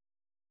it.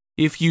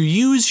 If you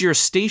use your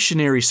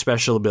stationary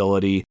special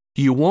ability,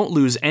 you won't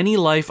lose any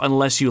life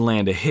unless you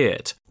land a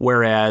hit,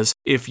 whereas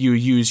if you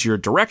use your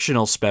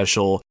directional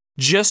special,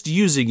 just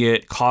using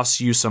it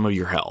costs you some of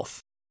your health.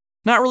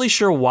 Not really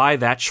sure why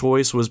that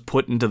choice was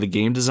put into the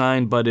game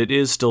design, but it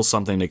is still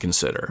something to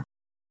consider.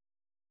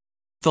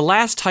 The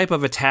last type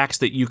of attacks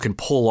that you can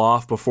pull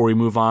off before we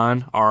move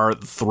on are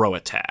throw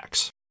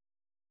attacks.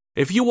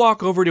 If you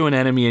walk over to an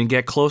enemy and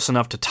get close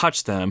enough to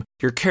touch them,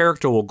 your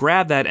character will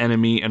grab that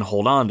enemy and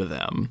hold on to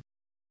them.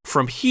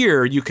 From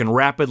here, you can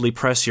rapidly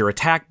press your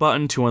attack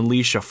button to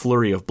unleash a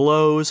flurry of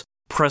blows,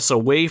 press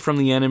away from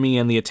the enemy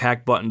and the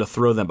attack button to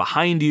throw them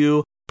behind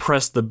you,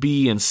 press the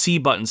B and C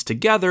buttons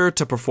together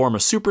to perform a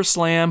super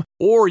slam,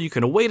 or you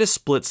can wait a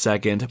split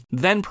second,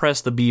 then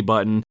press the B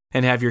button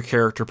and have your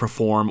character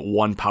perform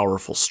one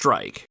powerful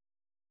strike.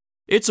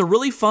 It's a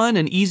really fun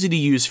and easy to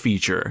use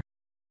feature.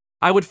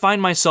 I would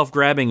find myself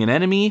grabbing an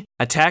enemy,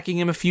 attacking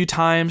him a few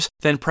times,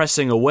 then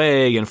pressing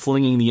away and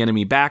flinging the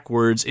enemy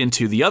backwards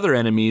into the other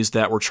enemies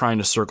that were trying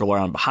to circle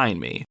around behind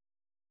me.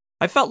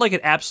 I felt like an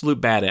absolute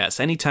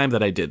badass anytime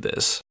that I did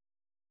this.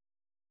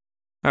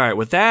 Alright,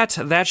 with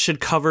that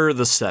should cover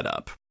the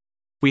setup.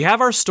 We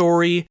have our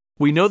story,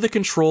 We know the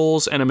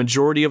controls and a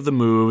majority of the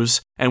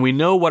moves, and we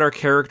know what our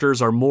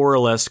characters are more or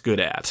less good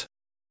at.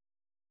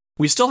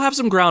 We still have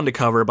some ground to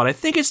cover, but I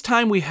think it's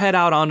time we head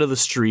out onto the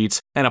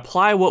streets and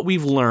apply what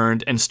we've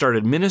learned and start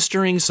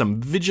administering some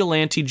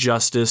vigilante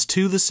justice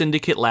to the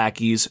Syndicate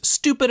lackeys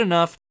stupid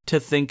enough to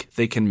think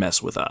they can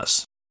mess with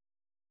us.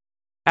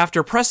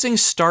 After pressing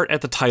start at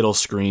the title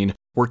screen,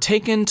 we're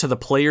taken to the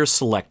player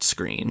select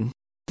screen.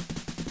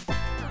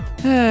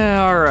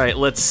 Alright,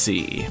 let's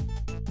see.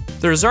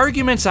 There's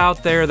arguments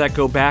out there that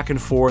go back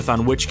and forth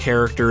on which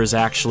character is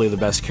actually the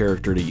best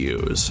character to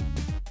use.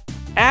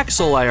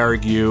 Axel, I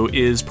argue,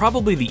 is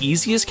probably the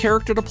easiest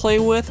character to play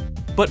with,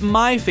 but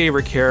my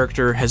favorite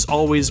character has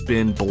always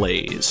been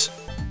Blaze.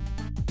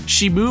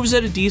 She moves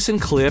at a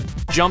decent clip,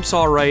 jumps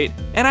alright,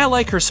 and I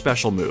like her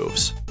special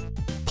moves.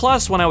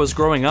 Plus, when I was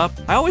growing up,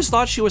 I always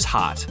thought she was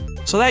hot,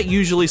 so that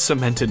usually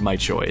cemented my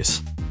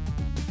choice.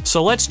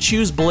 So let's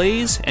choose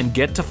Blaze and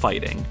get to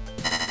fighting.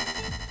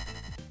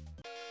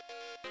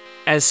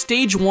 As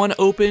Stage 1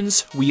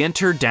 opens, we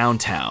enter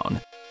downtown.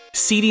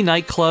 Seedy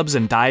nightclubs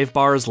and dive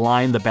bars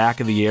line the back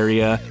of the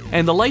area,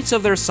 and the lights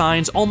of their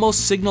signs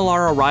almost signal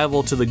our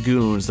arrival to the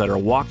goons that are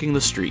walking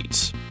the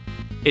streets.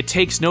 It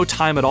takes no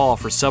time at all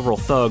for several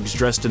thugs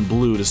dressed in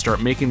blue to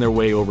start making their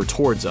way over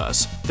towards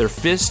us, their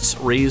fists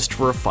raised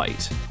for a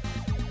fight.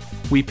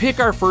 We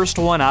pick our first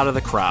one out of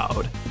the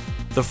crowd.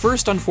 The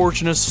first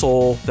unfortunate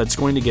soul that's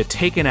going to get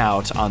taken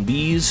out on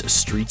these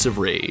streets of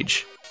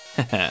rage.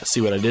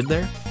 See what I did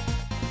there?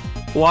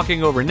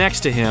 Walking over next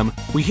to him,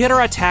 we hit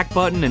our attack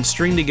button and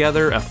string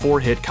together a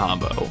 4-hit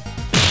combo.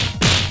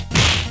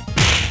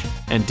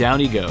 And down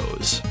he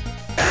goes.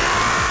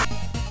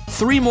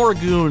 3 more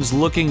goons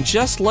looking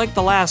just like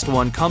the last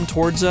one come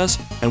towards us,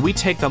 and we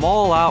take them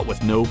all out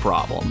with no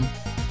problem.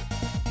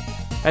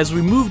 As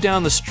we move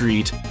down the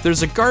street,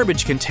 there's a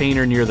garbage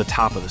container near the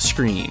top of the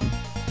screen.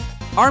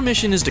 Our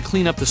mission is to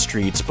clean up the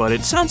streets, but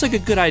it sounds like a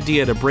good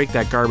idea to break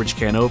that garbage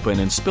can open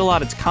and spill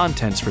out its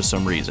contents for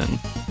some reason.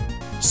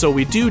 So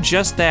we do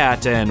just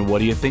that, and what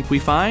do you think we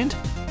find?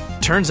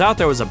 Turns out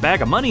there was a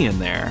bag of money in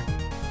there.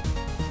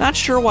 Not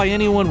sure why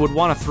anyone would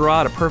want to throw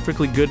out a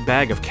perfectly good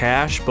bag of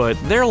cash, but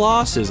their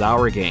loss is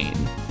our gain.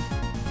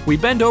 We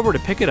bend over to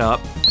pick it up,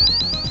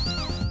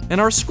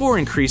 and our score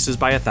increases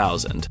by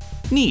 1,000.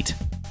 Neat.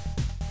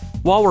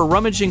 While we're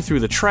rummaging through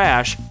the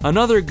trash,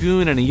 another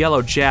goon in a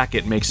yellow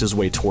jacket makes his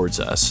way towards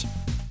us.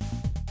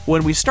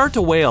 When we start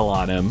to wail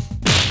on him,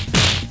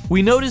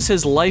 we notice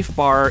his life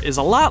bar is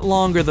a lot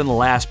longer than the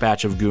last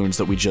batch of goons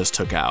that we just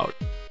took out.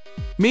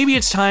 Maybe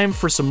it's time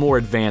for some more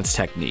advanced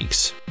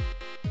techniques.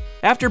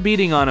 After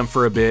beating on him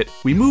for a bit,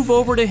 we move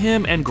over to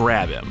him and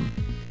grab him.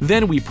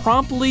 Then we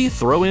promptly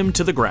throw him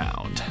to the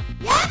ground.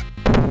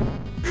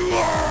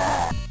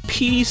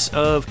 Piece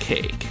of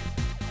cake.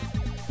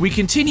 We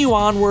continue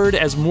onward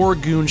as more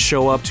goons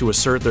show up to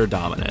assert their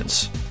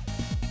dominance.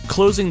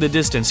 Closing the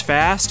distance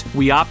fast,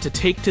 we opt to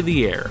take to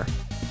the air.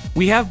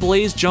 We have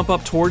Blaze jump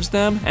up towards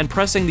them, and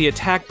pressing the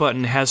attack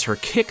button has her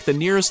kick the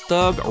nearest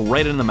thug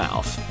right in the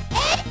mouth.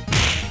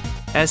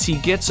 As he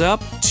gets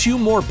up, 2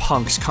 more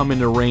punks come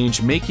into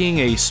range, making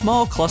a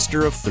small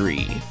cluster of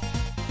 3.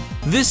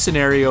 This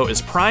scenario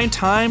is prime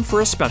time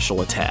for a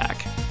special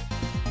attack.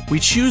 We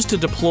choose to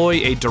deploy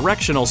a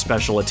directional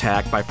special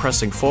attack by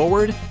pressing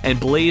forward,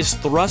 and Blaze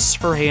thrusts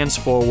her hands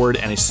forward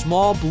and a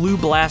small blue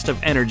blast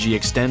of energy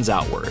extends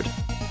outward.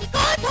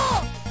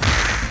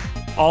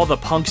 All the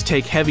punks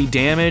take heavy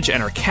damage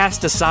and are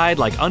cast aside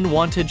like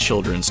unwanted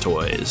children's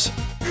toys.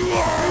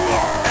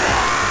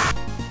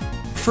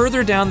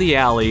 Further down the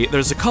alley,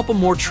 there's a couple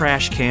more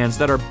trash cans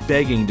that are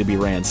begging to be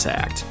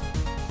ransacked.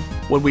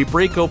 When we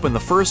break open the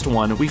first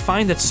one, we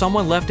find that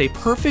someone left a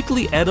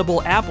perfectly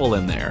edible apple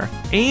in there,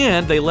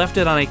 and they left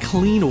it on a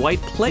clean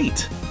white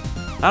plate.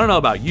 I don't know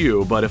about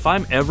you, but if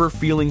I'm ever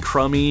feeling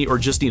crummy or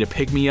just need a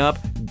pick-me-up,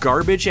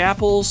 garbage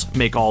apples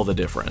make all the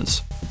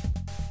difference.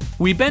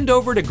 We bend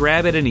over to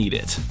grab it and eat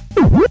it,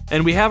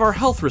 and we have our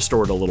health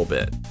restored a little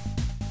bit.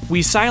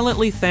 We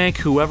silently thank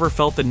whoever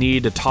felt the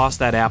need to toss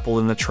that apple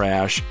in the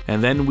trash,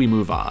 and then we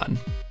move on.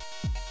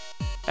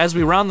 As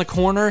we round the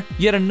corner,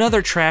 yet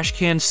another trash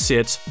can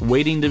sits,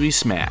 waiting to be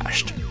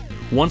smashed.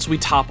 Once we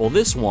topple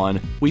this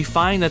one, we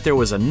find that there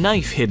was a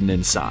knife hidden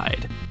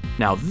inside.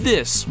 Now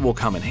this will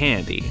come in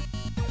handy.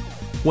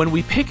 When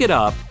we pick it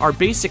up, our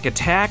basic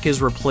attack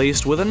is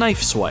replaced with a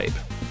knife swipe.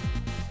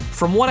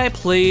 From what I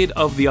played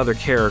of the other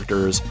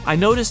characters, I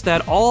noticed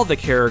that all the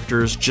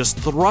characters just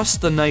thrust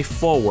the knife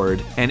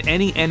forward, and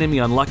any enemy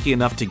unlucky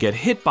enough to get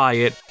hit by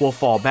it will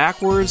fall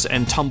backwards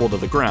and tumble to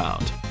the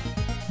ground.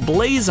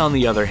 Blaze, on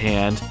the other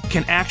hand,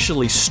 can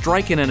actually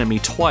strike an enemy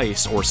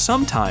twice or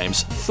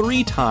sometimes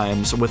 3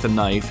 times with a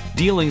knife,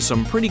 dealing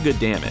some pretty good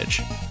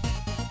damage.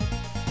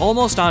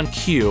 Almost on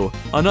cue,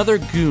 another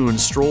goon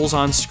strolls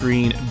on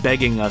screen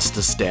begging us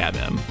to stab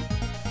him.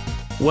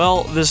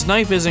 Well, this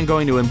knife isn't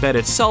going to embed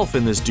itself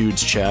in this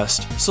dude's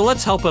chest, so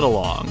let's help it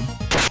along.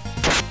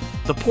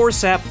 The poor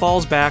sap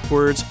falls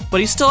backwards, but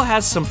he still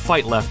has some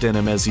fight left in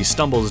him as he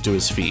stumbles to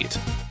his feet.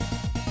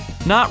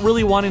 Not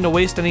really wanting to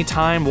waste any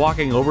time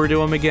walking over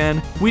to him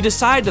again, we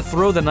decide to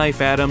throw the knife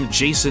at him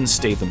Jason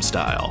Statham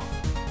style.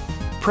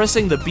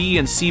 Pressing the B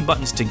and C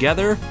buttons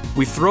together,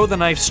 we throw the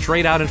knife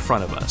straight out in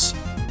front of us.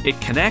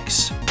 It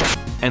connects,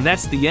 and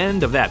that's the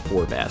end of that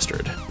poor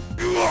bastard.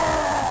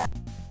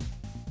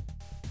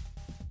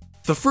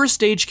 The first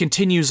stage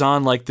continues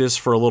on like this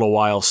for a little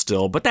while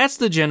still, but that's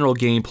the general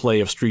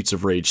gameplay of Streets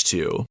of Rage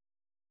 2.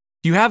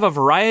 You have a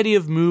variety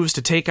of moves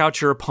to take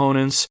out your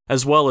opponents,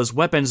 as well as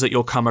weapons that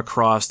you'll come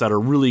across that are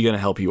really going to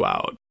help you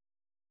out.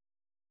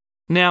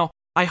 Now,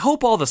 I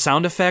hope all the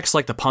sound effects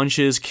like the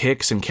punches,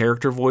 kicks, and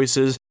character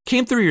voices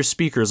came through your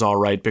speakers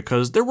alright,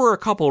 because there were a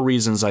couple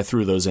reasons I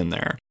threw those in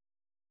there.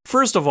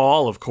 First of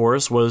all, of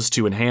course, was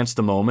to enhance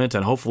the moment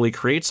and hopefully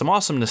create some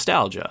awesome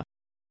nostalgia.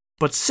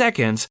 But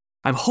second,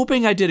 I'm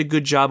hoping I did a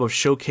good job of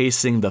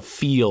showcasing the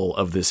feel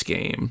of this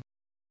game.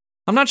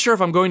 I'm not sure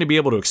if I'm going to be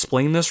able to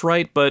explain this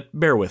right, but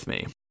bear with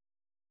me.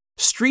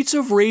 Streets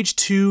of Rage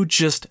 2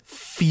 just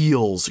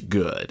feels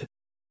good.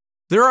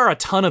 There are a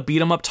ton of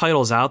beat-em-up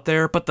titles out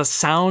there, but the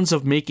sounds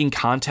of making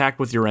contact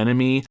with your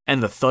enemy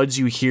and the thuds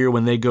you hear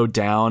when they go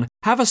down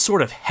have a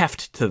sort of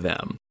heft to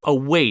them, a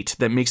weight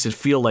that makes it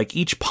feel like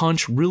each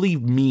punch really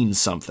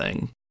means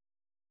something.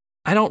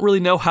 I don't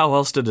really know how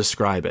else to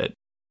describe it.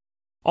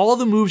 All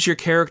the moves your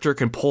character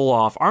can pull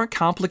off aren't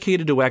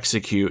complicated to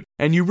execute,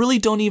 and you really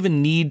don't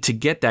even need to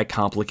get that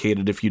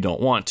complicated if you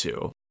don't want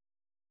to.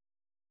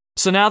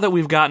 So now that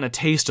we've gotten a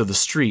taste of the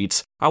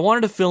streets, I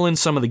wanted to fill in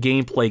some of the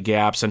gameplay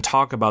gaps and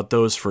talk about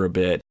those for a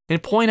bit,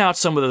 and point out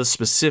some of the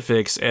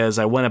specifics as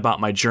I went about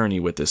my journey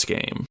with this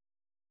game.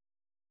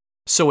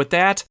 So with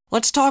that,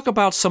 let's talk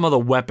about some of the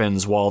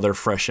weapons while they're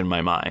fresh in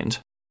my mind.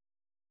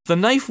 The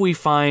knife we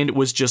find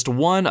was just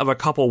one of a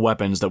couple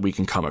weapons that we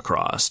can come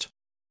across.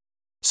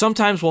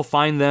 Sometimes we'll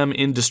find them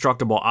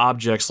indestructible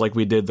objects like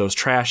we did those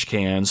trash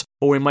cans,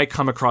 or we might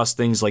come across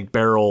things like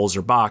barrels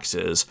or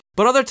boxes,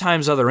 but other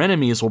times other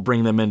enemies will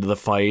bring them into the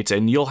fight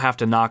and you'll have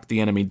to knock the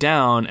enemy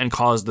down and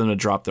cause them to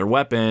drop their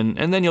weapon,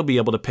 and then you'll be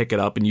able to pick it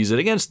up and use it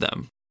against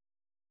them.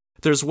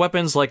 There's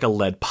weapons like a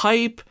lead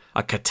pipe,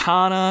 a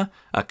katana,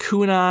 a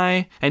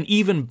kunai, and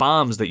even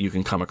bombs that you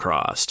can come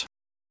across.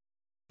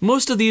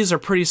 Most of these are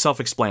pretty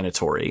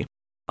self-explanatory.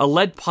 A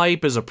lead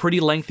pipe is a pretty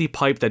lengthy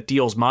pipe that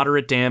deals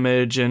moderate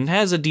damage and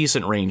has a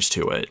decent range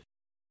to it.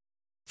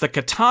 The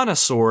katana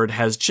sword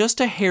has just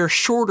a hair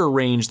shorter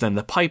range than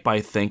the pipe, I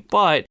think,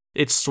 but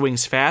it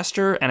swings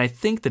faster, and I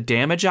think the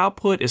damage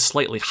output is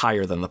slightly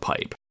higher than the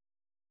pipe.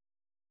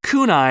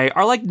 Kunai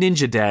are like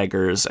ninja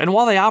daggers, and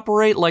while they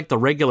operate like the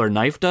regular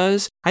knife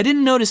does, I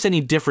didn't notice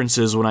any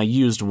differences when I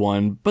used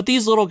one, but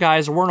these little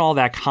guys weren't all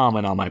that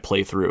common on my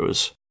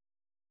playthroughs.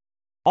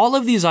 All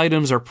of these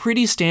items are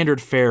pretty standard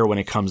fare when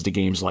it comes to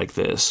games like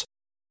this.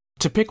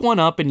 To pick one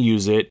up and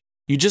use it,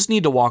 you just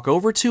need to walk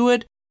over to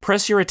it,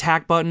 press your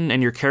attack button,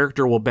 and your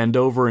character will bend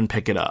over and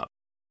pick it up.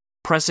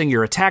 Pressing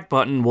your attack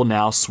button will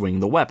now swing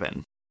the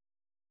weapon.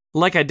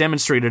 Like I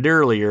demonstrated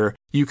earlier,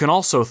 you can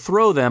also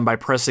throw them by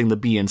pressing the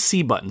B and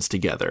C buttons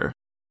together.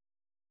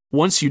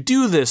 Once you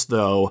do this,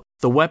 though,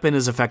 the weapon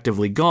is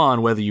effectively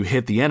gone whether you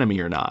hit the enemy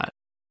or not.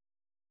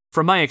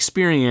 From my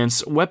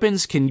experience,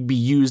 weapons can be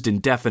used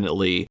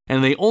indefinitely,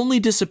 and they only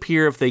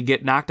disappear if they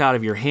get knocked out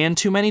of your hand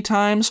too many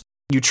times,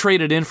 you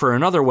trade it in for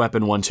another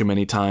weapon one too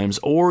many times,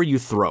 or you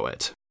throw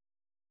it.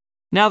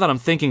 Now that I'm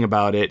thinking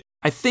about it,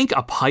 I think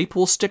a pipe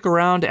will stick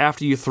around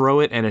after you throw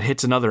it and it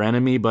hits another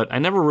enemy, but I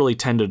never really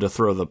tended to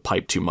throw the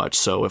pipe too much,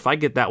 so if I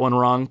get that one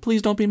wrong,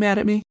 please don't be mad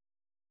at me.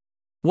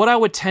 What I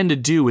would tend to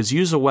do is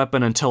use a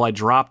weapon until I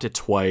dropped it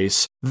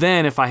twice,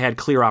 then if I had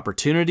clear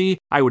opportunity,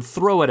 I would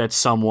throw it at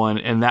someone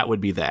and that would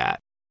be that.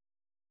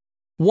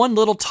 One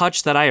little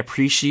touch that I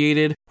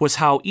appreciated was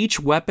how each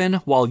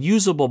weapon, while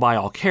usable by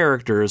all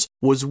characters,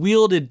 was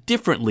wielded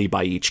differently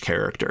by each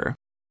character.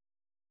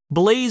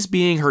 Blaze,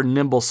 being her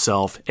nimble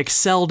self,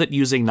 excelled at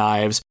using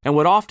knives and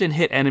would often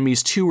hit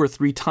enemies 2 or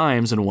 3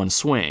 times in one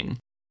swing.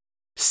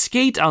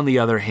 Skate, on the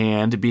other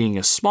hand, being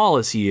as small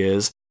as he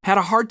is, had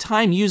a hard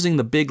time using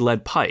the big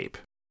lead pipe.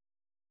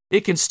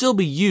 It can still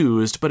be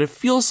used, but it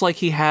feels like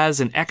he has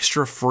an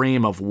extra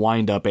frame of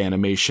wind-up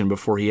animation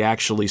before he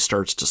actually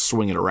starts to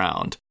swing it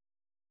around.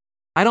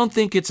 I don't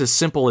think it's as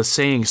simple as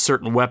saying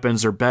certain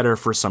weapons are better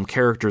for some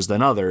characters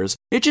than others,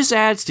 it just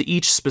adds to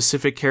each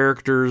specific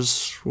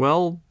character's,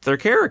 well, their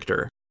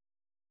character.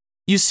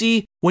 You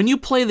see, when you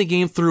play the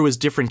game through as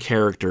different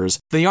characters,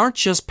 they aren't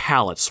just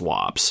palette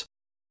swaps.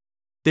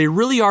 They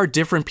really are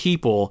different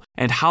people,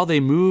 and how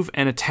they move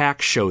and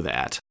attack show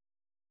that.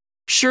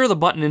 Sure, the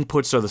button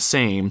inputs are the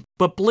same,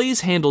 but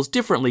Blaze handles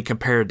differently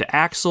compared to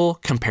Axel,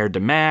 compared to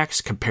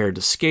Max, compared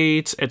to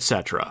Skate,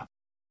 etc.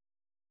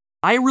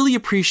 I really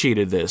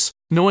appreciated this,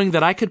 knowing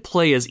that I could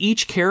play as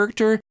each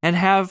character and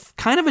have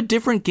kind of a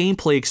different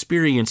gameplay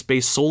experience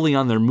based solely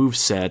on their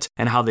moveset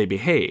and how they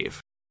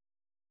behave.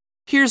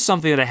 Here's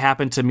something that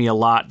happened to me a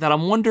lot that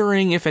I'm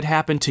wondering if it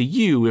happened to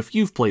you if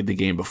you've played the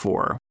game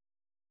before.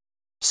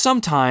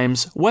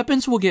 Sometimes,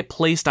 weapons will get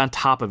placed on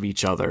top of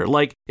each other,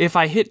 like if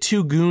I hit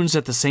 2 goons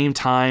at the same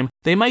time,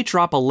 they might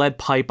drop a lead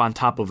pipe on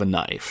top of a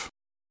knife.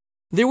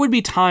 There would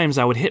be times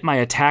I would hit my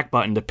attack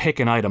button to pick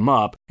an item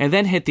up, and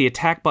then hit the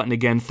attack button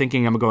again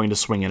thinking I'm going to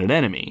swing at an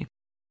enemy.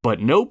 But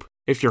nope,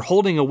 if you're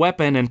holding a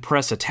weapon and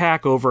press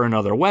attack over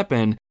another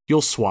weapon,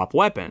 you'll swap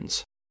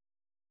weapons.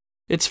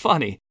 It's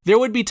funny, there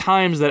would be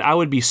times that I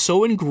would be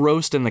so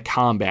engrossed in the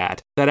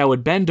combat that I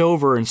would bend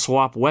over and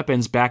swap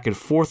weapons back and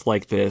forth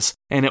like this,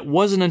 and it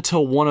wasn't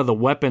until one of the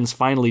weapons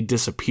finally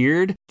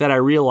disappeared that I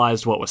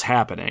realized what was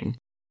happening.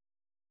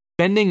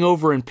 Bending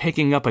over and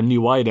picking up a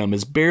new item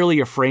is barely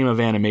a frame of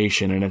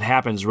animation, and it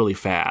happens really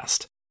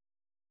fast.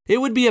 It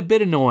would be a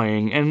bit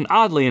annoying, and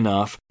oddly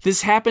enough,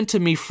 this happened to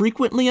me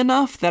frequently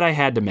enough that I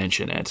had to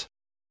mention it.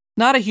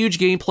 Not a huge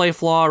gameplay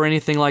flaw or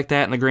anything like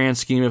that in the grand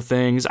scheme of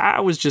things, I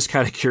was just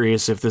kind of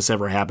curious if this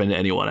ever happened to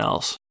anyone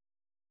else.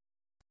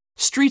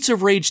 Streets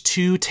of Rage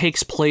 2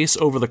 takes place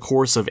over the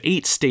course of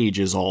 8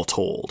 stages all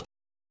told.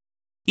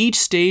 Each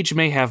stage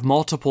may have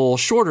multiple,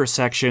 shorter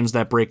sections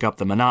that break up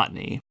the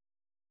monotony.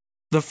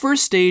 The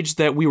first stage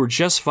that we were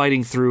just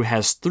fighting through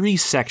has 3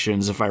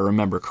 sections if I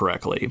remember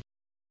correctly.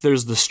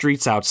 There's the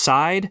streets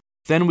outside,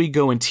 then we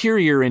go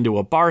interior into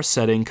a bar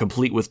setting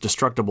complete with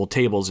destructible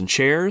tables and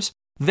chairs,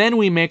 then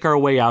we make our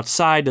way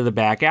outside to the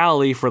back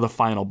alley for the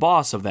final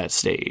boss of that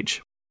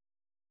stage.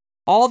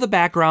 All the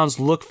backgrounds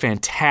look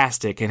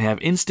fantastic and have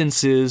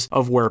instances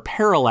of where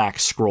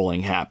parallax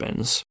scrolling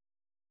happens.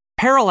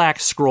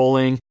 Parallax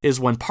scrolling is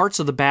when parts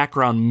of the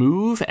background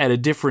move at a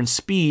different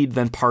speed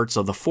than parts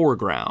of the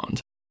foreground.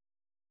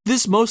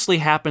 This mostly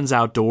happens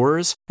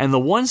outdoors, and the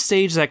one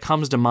stage that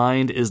comes to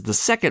mind is the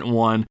second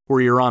one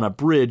where you're on a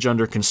bridge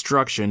under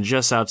construction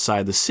just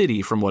outside the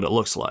city from what it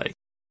looks like.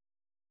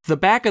 The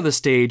back of the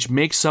stage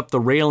makes up the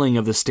railing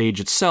of the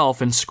stage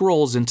itself and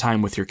scrolls in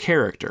time with your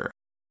character.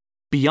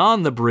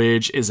 Beyond the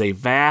bridge is a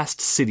vast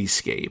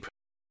cityscape.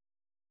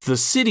 The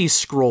city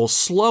scrolls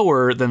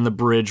slower than the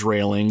bridge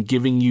railing,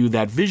 giving you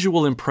that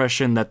visual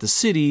impression that the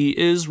city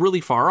is really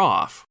far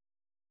off.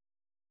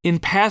 In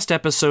past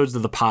episodes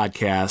of the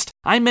podcast,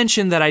 I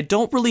mentioned that I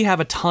don't really have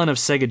a ton of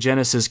Sega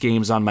Genesis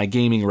games on my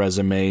gaming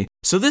resume,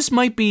 so this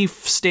might be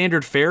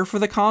standard fare for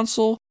the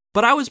console,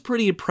 but I was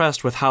pretty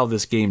impressed with how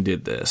this game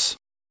did this.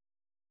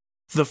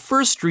 The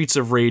first Streets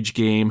of Rage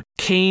game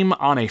came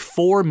on a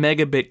 4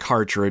 megabit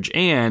cartridge,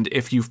 and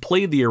if you've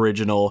played the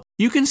original,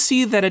 you can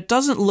see that it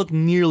doesn't look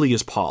nearly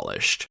as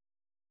polished.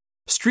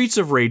 Streets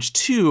of Rage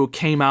 2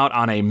 came out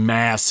on a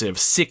massive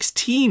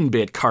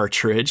 16-bit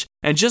cartridge,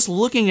 and just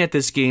looking at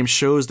this game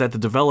shows that the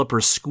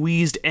developers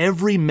squeezed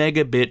every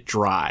megabit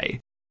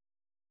dry.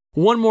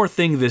 One more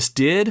thing this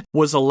did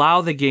was allow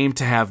the game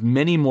to have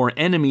many more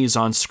enemies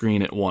on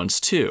screen at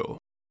once too.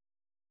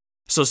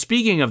 So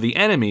speaking of the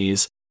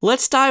enemies,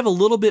 let's dive a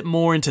little bit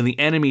more into the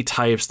enemy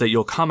types that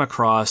you'll come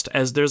across,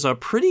 as there's a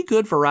pretty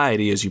good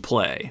variety as you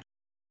play.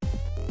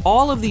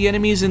 All of the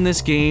enemies in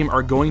this game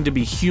are going to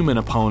be human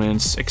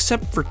opponents,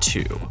 except for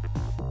 2.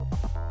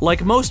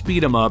 Like most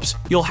beat-em-ups,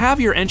 you'll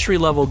have your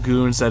entry-level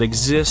goons that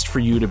exist for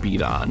you to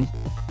beat on.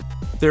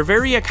 They're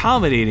very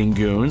accommodating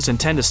goons and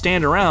tend to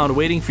stand around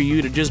waiting for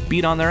you to just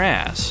beat on their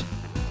ass.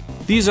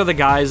 These are the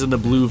guys in the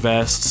blue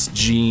vests,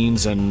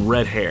 jeans, and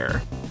red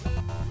hair.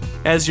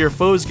 As your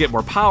foes get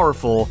more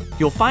powerful,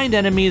 you'll find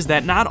enemies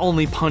that not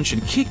only punch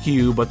and kick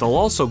you, but they'll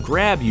also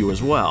grab you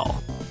as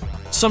well.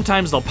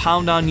 Sometimes they'll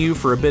pound on you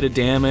for a bit of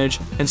damage,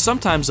 and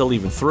sometimes they'll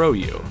even throw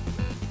you.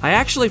 I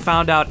actually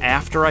found out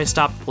after I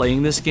stopped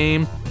playing this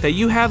game that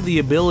you have the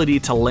ability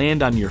to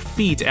land on your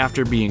feet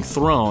after being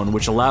thrown,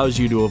 which allows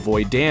you to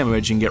avoid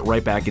damage and get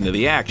right back into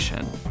the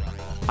action.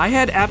 I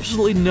had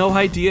absolutely no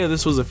idea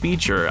this was a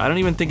feature. I don't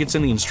even think it's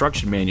in the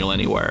instruction manual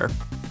anywhere.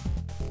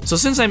 So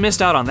since I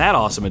missed out on that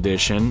awesome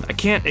addition, I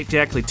can't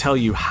exactly tell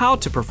you how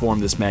to perform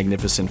this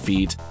magnificent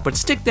feat, but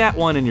stick that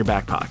one in your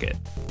back pocket.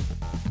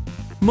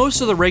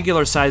 Most of the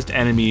regular-sized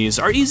enemies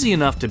are easy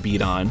enough to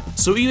beat on,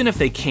 so even if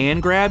they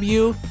can grab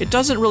you, it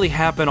doesn't really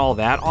happen all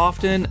that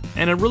often,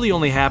 and it really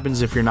only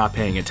happens if you're not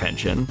paying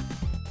attention.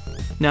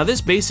 Now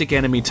this basic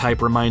enemy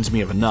type reminds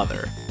me of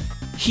another.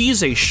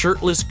 He's a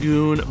shirtless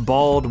goon,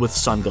 bald with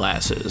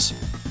sunglasses.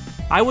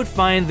 I would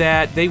find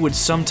that they would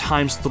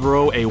sometimes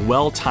throw a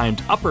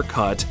well-timed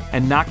uppercut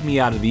and knock me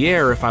out of the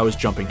air if I was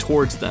jumping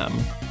towards them.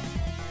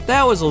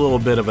 That was a little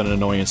bit of an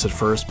annoyance at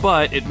first,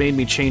 but it made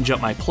me change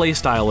up my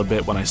playstyle a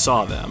bit when I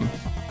saw them.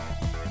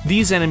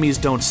 These enemies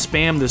don't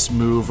spam this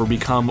move or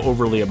become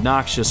overly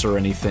obnoxious or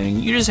anything,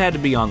 you just had to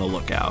be on the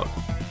lookout.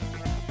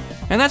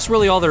 And that's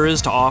really all there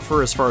is to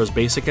offer as far as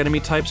basic enemy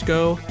types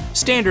go,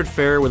 standard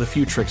fare with a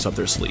few tricks up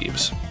their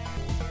sleeves.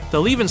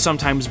 They'll even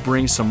sometimes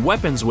bring some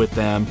weapons with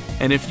them,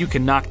 and if you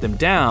can knock them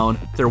down,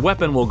 their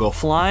weapon will go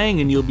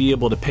flying and you'll be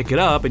able to pick it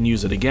up and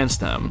use it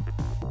against them.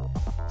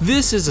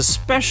 This is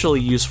especially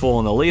useful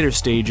in the later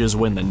stages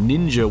when the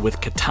ninja with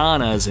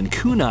katanas and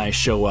kunai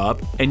show up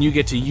and you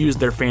get to use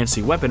their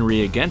fancy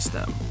weaponry against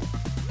them.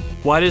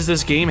 Why does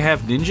this game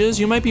have ninjas,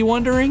 you might be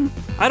wondering?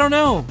 I don't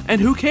know,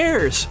 and who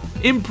cares?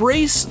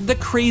 Embrace the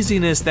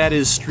craziness that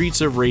is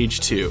Streets of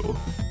Rage 2.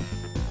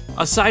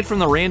 Aside from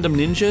the random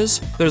ninjas,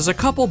 there's a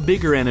couple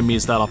bigger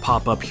enemies that'll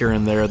pop up here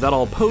and there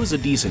that'll pose a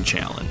decent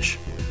challenge.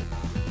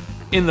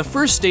 In the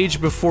first stage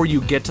before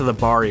you get to the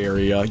bar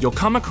area, you'll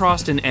come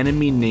across an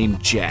enemy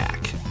named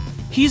Jack.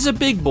 He's a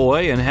big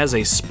boy and has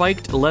a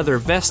spiked leather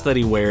vest that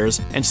he wears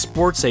and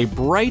sports a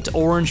bright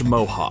orange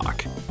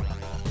mohawk.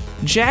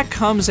 Jack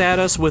comes at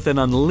us with an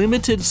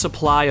unlimited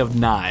supply of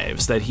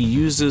knives that he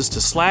uses to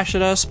slash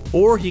at us,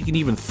 or he can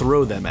even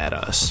throw them at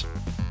us.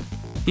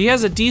 He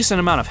has a decent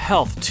amount of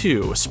health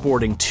too,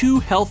 sporting 2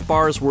 health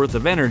bars worth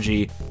of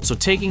energy, so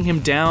taking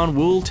him down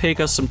will take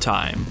us some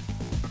time.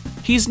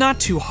 He's not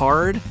too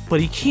hard,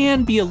 but he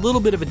can be a little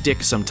bit of a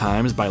dick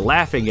sometimes by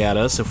laughing at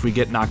us if we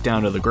get knocked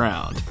down to the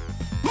ground.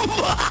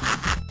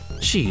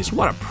 Jeez,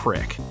 what a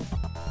prick.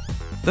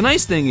 The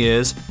nice thing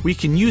is, we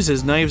can use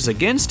his knives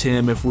against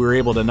him if we're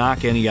able to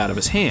knock any out of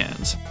his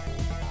hands.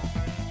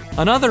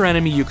 Another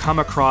enemy you come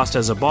across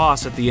as a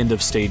boss at the end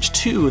of Stage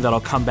 2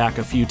 that'll come back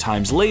a few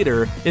times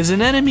later is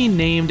an enemy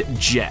named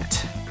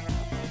Jet.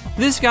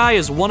 This guy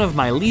is one of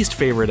my least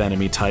favorite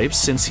enemy types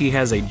since he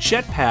has a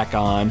jetpack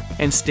on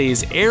and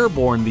stays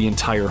airborne the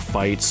entire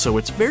fight, so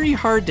it's very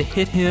hard to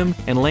hit him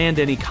and land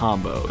any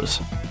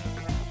combos.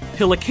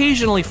 He'll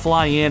occasionally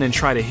fly in and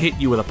try to hit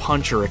you with a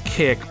punch or a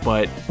kick,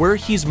 but where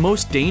he's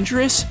most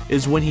dangerous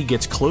is when he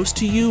gets close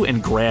to you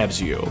and grabs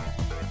you.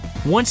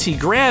 Once he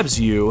grabs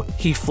you,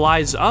 he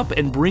flies up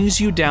and brings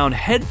you down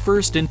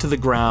headfirst into the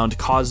ground,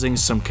 causing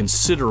some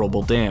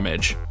considerable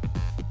damage.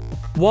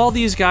 While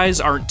these guys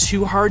aren't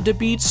too hard to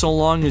beat so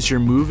long as you're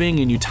moving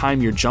and you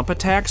time your jump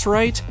attacks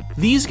right,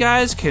 these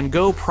guys can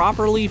go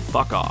properly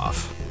fuck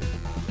off.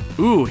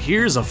 Ooh,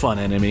 here's a fun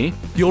enemy.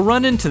 You'll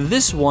run into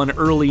this one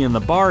early in the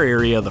bar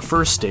area of the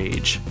first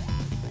stage.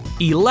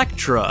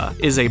 Electra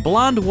is a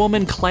blonde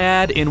woman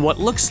clad in what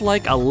looks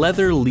like a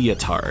leather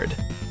leotard.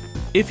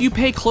 If you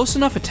pay close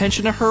enough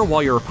attention to her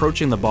while you're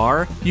approaching the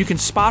bar, you can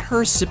spot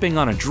her sipping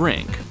on a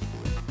drink.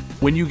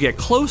 When you get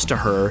close to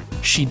her,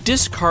 she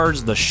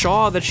discards the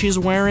shawl that she's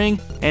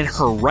wearing, and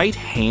her right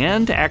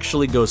hand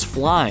actually goes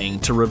flying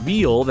to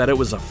reveal that it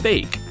was a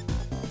fake.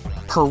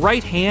 Her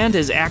right hand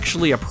is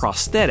actually a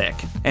prosthetic,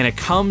 and it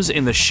comes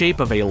in the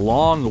shape of a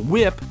long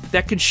whip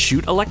that can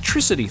shoot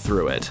electricity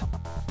through it.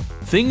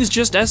 Things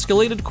just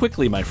escalated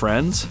quickly, my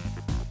friends.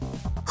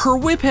 Her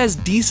whip has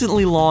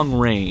decently long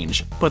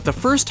range, but the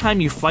first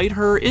time you fight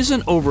her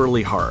isn't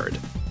overly hard.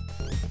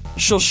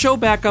 She'll show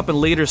back up in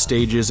later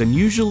stages and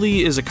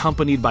usually is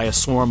accompanied by a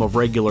swarm of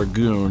regular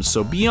goons,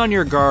 so be on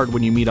your guard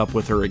when you meet up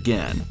with her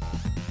again.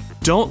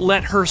 Don't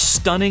let her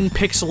stunning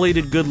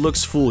pixelated good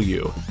looks fool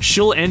you.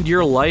 She'll end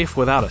your life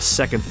without a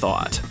second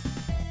thought.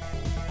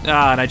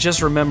 And I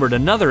just remembered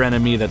another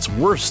enemy that's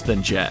worse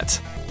than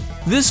Jet.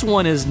 This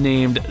one is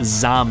named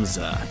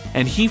Zamza,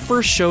 and he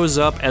first shows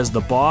up as the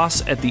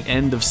boss at the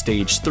end of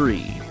Stage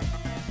 3.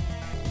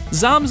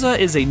 Zamza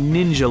is a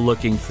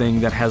ninja-looking thing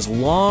that has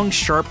long,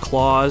 sharp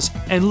claws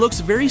and looks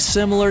very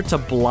similar to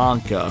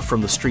Blanca from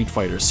the Street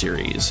Fighter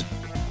series.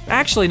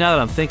 Actually, now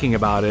that I'm thinking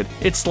about it,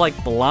 it's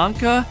like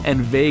Blanca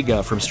and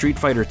Vega from Street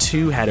Fighter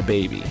 2 had a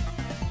baby.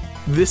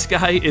 This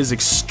guy is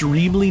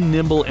extremely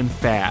nimble and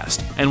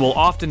fast, and will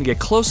often get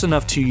close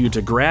enough to you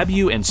to grab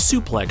you and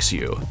suplex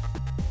you.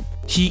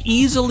 He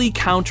easily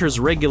counters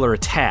regular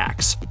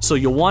attacks, so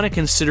you'll want to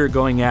consider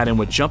going at him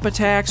with jump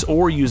attacks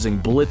or using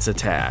blitz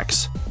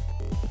attacks.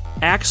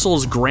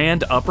 Axel's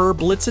Grand Upper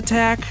Blitz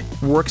attack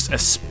works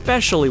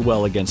especially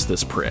well against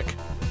this prick.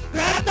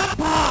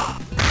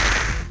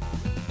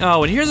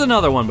 Oh, and here's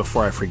another one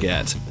before I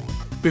forget.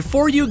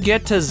 Before you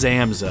get to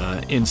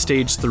Zamza in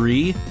Stage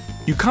 3,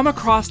 you come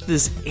across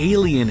this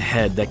alien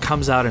head that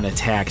comes out and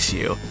attacks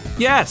you.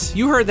 Yes,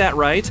 you heard that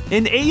right,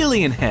 an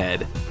alien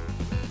head.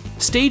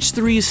 Stage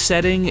 3's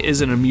setting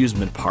is an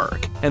amusement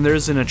park, and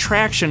there's an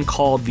attraction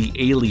called the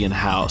Alien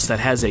House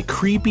that has a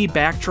creepy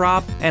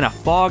backdrop and a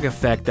fog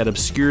effect that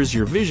obscures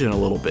your vision a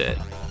little bit.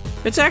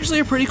 It's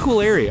actually a pretty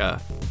cool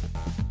area.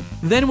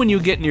 Then when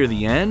you get near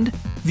the end,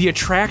 the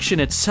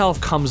attraction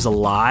itself comes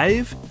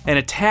alive and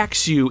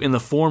attacks you in the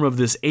form of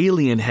this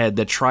alien head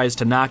that tries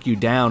to knock you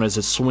down as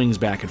it swings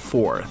back and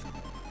forth.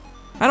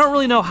 I don't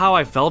really know how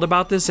I felt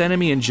about this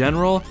enemy in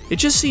general. It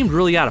just seemed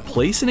really out of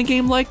place in a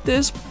game like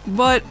this,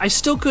 but I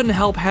still couldn't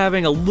help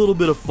having a little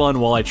bit of fun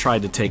while I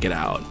tried to take it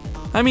out.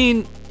 I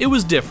mean, it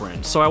was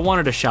different, so I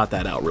wanted to shout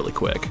that out really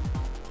quick.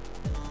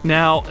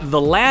 Now,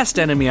 the last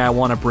enemy I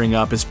want to bring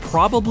up is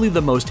probably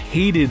the most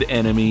hated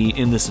enemy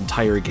in this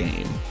entire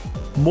game.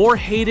 More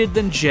hated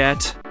than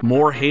Jet,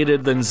 more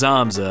hated than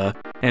Zamza,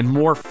 and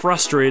more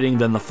frustrating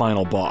than the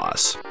final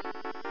boss.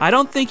 I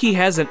don't think he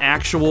has an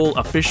actual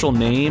official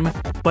name,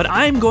 but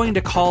I'm going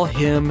to call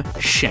him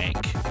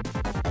Shank.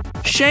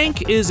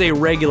 Shank is a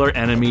regular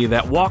enemy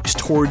that walks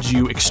towards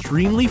you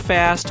extremely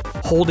fast,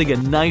 holding a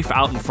knife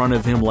out in front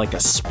of him like a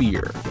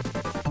spear.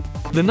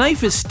 The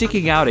knife is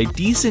sticking out a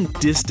decent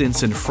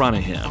distance in front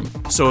of him,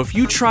 so if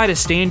you try to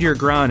stand your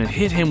ground and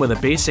hit him with a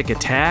basic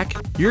attack,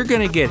 you're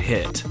gonna get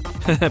hit.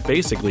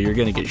 Basically, you're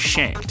gonna get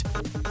shanked.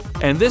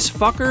 And this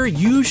fucker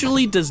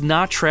usually does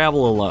not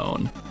travel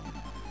alone.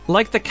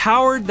 Like the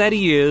coward that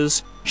he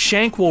is,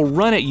 Shank will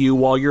run at you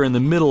while you're in the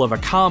middle of a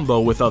combo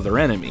with other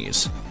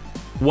enemies.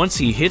 Once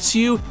he hits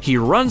you, he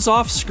runs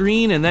off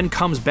screen and then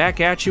comes back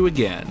at you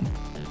again.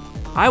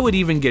 I would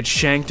even get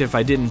shanked if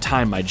I didn't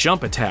time my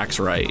jump attacks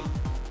right.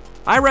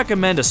 I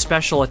recommend a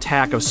special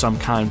attack of some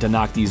kind to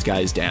knock these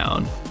guys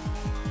down.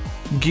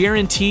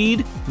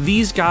 Guaranteed,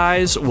 these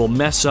guys will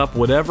mess up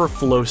whatever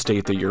flow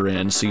state that you're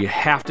in, so you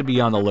have to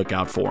be on the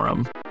lookout for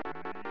them.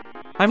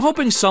 I'm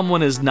hoping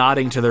someone is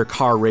nodding to their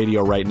car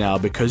radio right now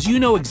because you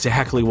know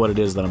exactly what it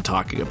is that I'm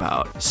talking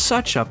about.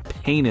 Such a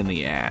pain in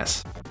the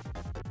ass.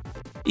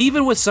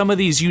 Even with some of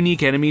these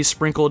unique enemies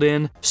sprinkled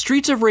in,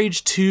 Streets of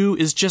Rage 2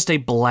 is just a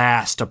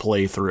blast to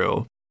play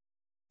through.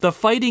 The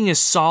fighting is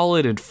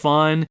solid and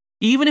fun,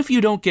 even if you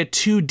don't get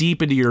too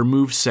deep into your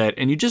moveset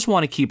and you just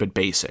want to keep it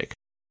basic.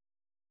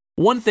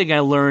 One thing I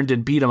learned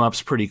in beat 'em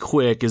ups pretty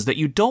quick is that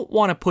you don't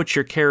want to put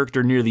your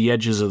character near the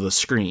edges of the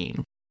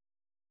screen.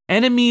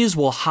 Enemies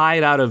will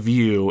hide out of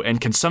view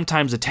and can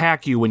sometimes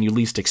attack you when you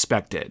least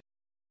expect it.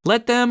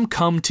 Let them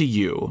come to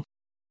you.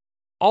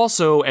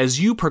 Also, as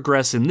you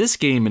progress in this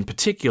game in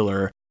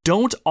particular,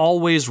 don't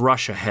always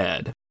rush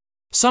ahead.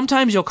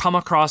 Sometimes you'll come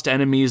across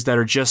enemies that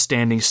are just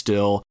standing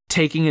still,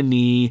 taking a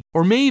knee,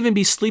 or may even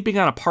be sleeping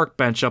on a park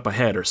bench up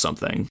ahead or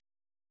something.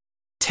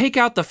 Take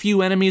out the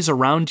few enemies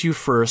around you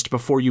first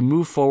before you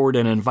move forward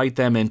and invite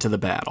them into the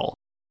battle.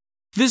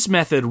 This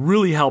method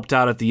really helped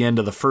out at the end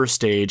of the first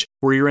stage,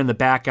 where you're in the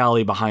back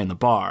alley behind the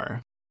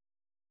bar.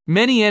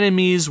 Many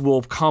enemies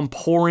will come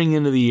pouring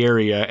into the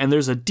area, and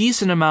there's a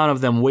decent amount of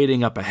them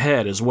waiting up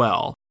ahead as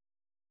well.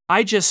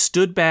 I just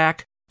stood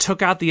back,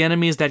 took out the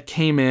enemies that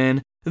came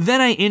in, then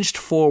I inched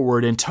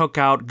forward and took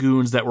out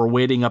goons that were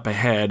waiting up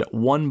ahead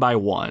one by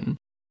one.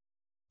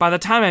 By the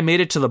time I made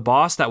it to the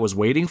boss that was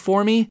waiting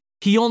for me,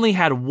 he only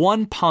had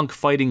one punk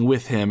fighting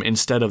with him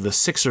instead of the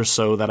 6 or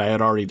so that I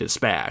had already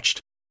dispatched.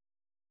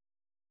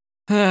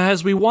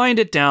 As we wind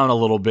it down a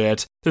little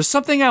bit, there's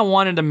something I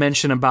wanted to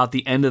mention about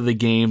the end of the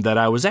game that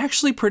I was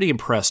actually pretty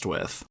impressed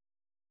with.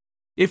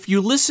 If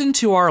you listened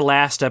to our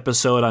last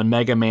episode on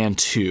Mega Man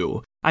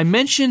 2, I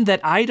mentioned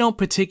that I don't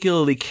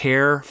particularly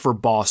care for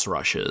boss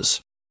rushes.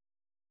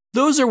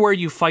 Those are where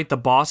you fight the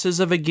bosses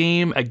of a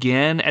game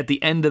again at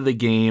the end of the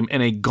game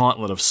in a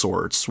gauntlet of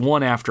sorts,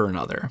 one after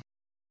another.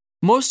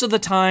 Most of the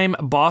time,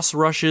 boss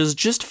rushes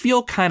just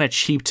feel kinda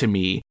cheap to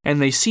me,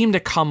 and they seem to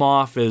come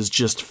off as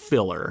just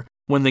filler,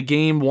 when the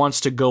game wants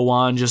to go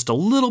on just a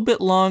little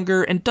bit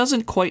longer and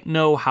doesn't quite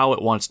know how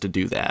it wants to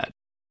do that.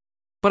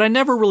 But I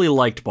never really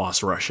liked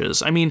boss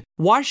rushes. I mean,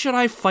 why should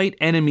I fight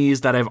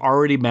enemies that I've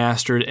already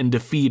mastered and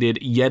defeated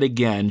yet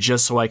again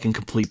just so I can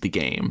complete the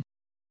game?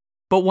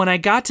 But when I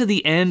got to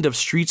the end of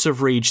Streets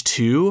of Rage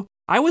 2,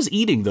 I was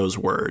eating those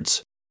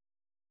words.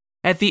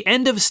 At the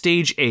end of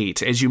Stage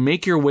 8, as you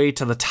make your way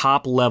to the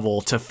top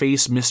level to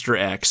face Mr.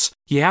 X,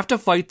 you have to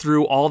fight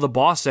through all the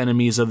boss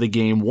enemies of the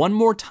game one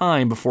more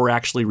time before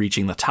actually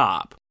reaching the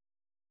top.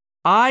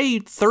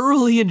 I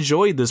thoroughly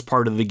enjoyed this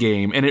part of the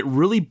game, and it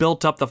really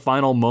built up the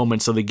final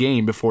moments of the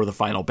game before the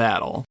final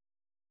battle.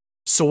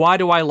 So why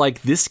do I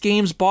like this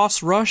game's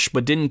boss rush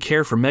but didn't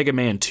care for Mega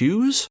Man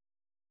 2's?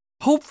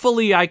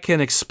 Hopefully I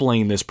can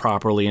explain this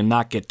properly and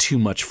not get too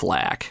much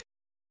flack.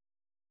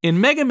 In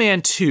Mega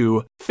Man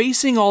 2,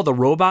 facing all the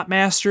Robot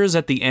Masters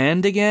at the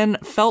end again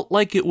felt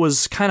like it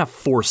was kind of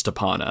forced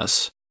upon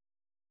us.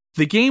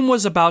 The game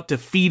was about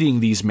defeating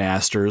these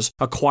masters,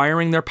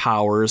 acquiring their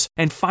powers,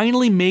 and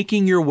finally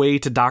making your way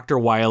to Dr.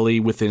 Wily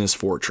within his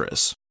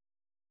fortress.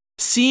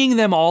 Seeing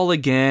them all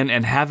again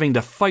and having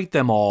to fight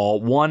them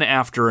all one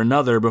after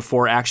another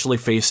before actually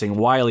facing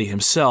Wily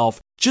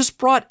himself just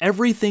brought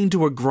everything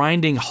to a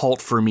grinding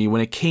halt for me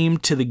when it came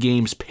to the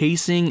game's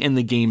pacing and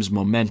the game's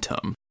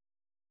momentum.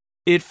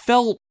 It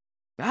felt,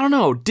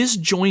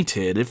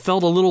 disjointed. It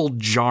felt a little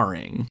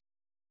jarring.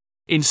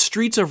 In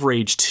Streets of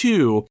Rage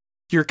 2,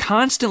 you're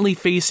constantly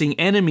facing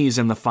enemies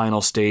in the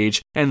final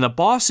stage, and the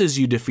bosses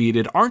you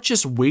defeated aren't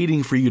just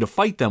waiting for you to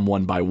fight them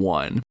one by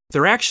one.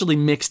 They're actually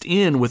mixed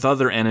in with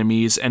other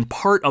enemies and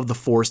part of the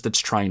force that's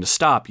trying to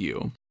stop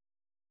you.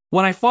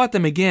 When I fought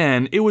them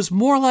again, it was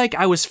more like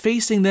I was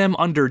facing them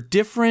under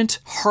different,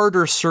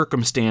 harder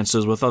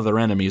circumstances with other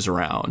enemies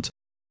around.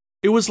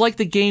 It was like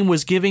the game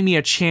was giving me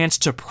a chance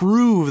to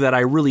prove that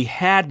I really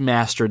had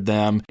mastered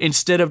them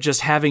instead of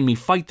just having me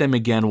fight them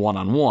again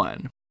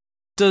one-on-one.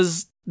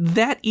 Does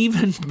that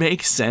even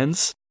make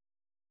sense?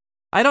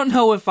 I don't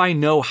know if I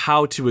know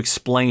how to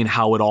explain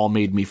how it all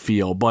made me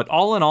feel, but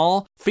all in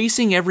all,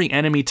 facing every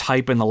enemy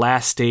type in the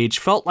last stage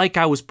felt like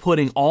I was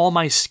putting all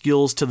my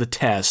skills to the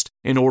test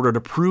in order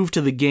to prove to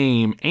the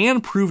game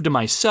and prove to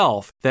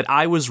myself that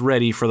I was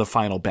ready for the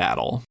final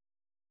battle.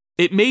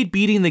 It made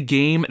beating the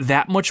game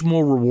that much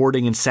more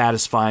rewarding and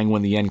satisfying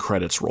when the end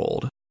credits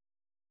rolled.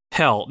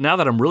 Hell, now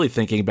that I'm really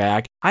thinking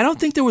back, I don't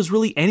think there was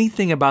really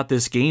anything about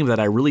this game that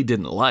I really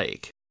didn't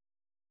like.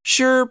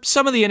 Sure,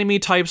 some of the enemy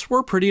types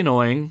were pretty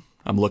annoying.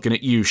 I'm looking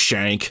at you,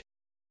 Shank.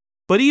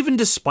 But even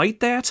despite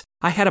that,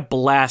 I had a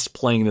blast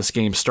playing this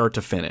game start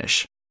to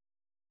finish.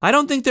 I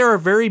don't think there are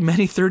very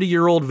many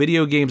 30-year-old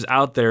video games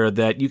out there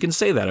that you can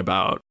say that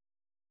about.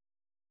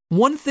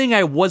 One thing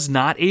I was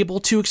not able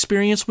to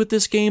experience with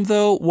this game,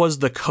 though, was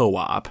the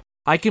co-op.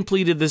 I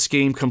completed this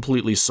game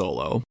completely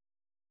solo.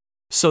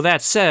 So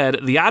that said,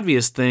 the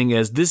obvious thing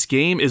is this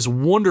game is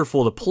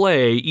wonderful to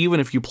play even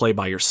if you play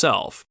by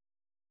yourself.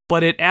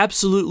 But it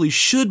absolutely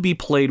should be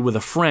played with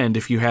a friend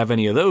if you have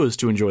any of those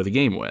to enjoy the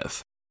game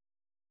with.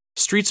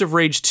 Streets of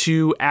Rage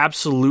 2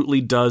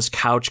 absolutely does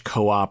couch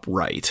co-op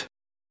right.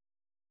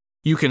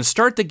 You can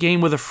start the game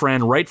with a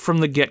friend right from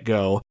the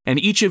get-go, and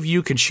each of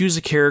you can choose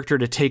a character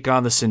to take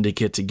on the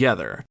syndicate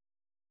together.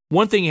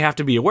 One thing you have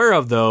to be aware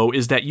of, though,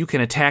 is that you can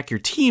attack your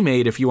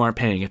teammate if you aren't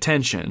paying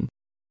attention.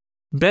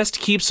 Best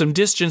keep some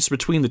distance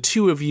between the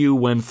two of you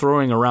when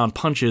throwing around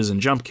punches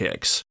and jump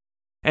kicks.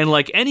 And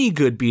like any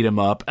good beat 'em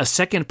up, a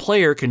second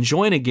player can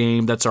join a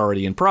game that's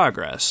already in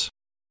progress.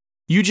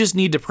 You just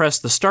need to press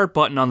the start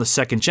button on the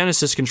second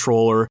Genesis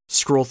controller,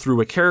 scroll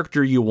through a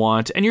character you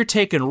want, and you're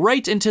taken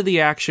right into the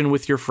action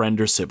with your friend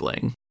or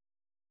sibling.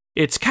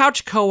 It's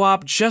couch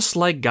co-op just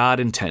like God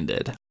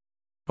intended.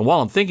 And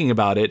while I'm thinking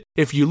about it,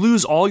 if you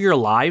lose all your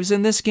lives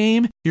in this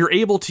game, you're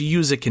able to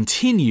use a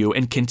continue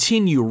and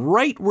continue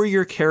right where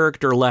your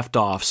character left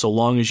off so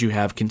long as you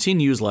have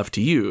continues left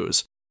to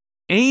use.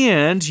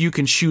 And you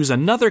can choose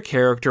another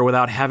character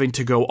without having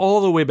to go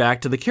all the way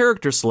back to the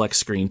character select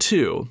screen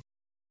too.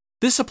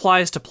 This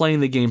applies to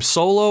playing the game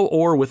solo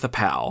or with a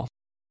pal.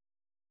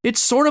 It's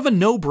sort of a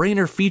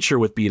no-brainer feature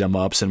with beat 'em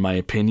ups in my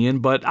opinion,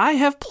 but I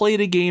have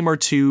played a game or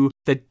two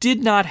that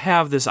did not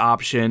have this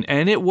option,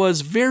 and it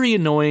was very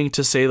annoying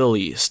to say the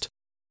least.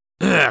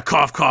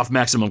 Cough, cough,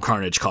 maximum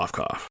carnage, cough,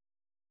 cough.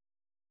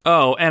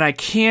 Oh, and I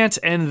can't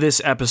end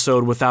this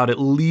episode without at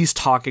least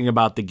talking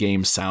about the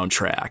game's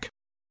soundtrack.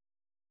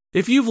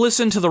 If you've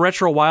listened to the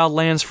Retro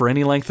Wildlands for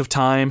any length of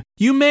time,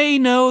 you may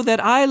know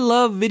that I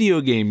love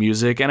video game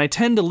music and I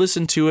tend to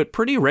listen to it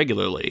pretty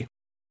regularly.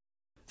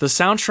 The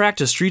soundtrack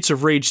to Streets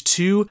of Rage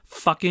 2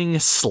 fucking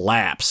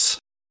slaps.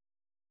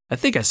 I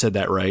think I said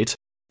that right,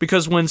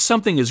 because when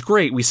something is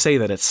great, we say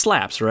that it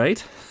slaps,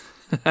 right?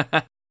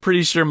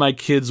 Pretty sure my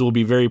kids will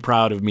be very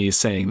proud of me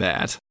saying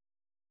that.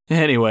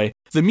 Anyway,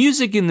 the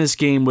music in this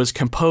game was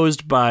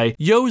composed by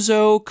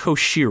Yozo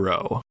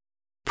Koshiro.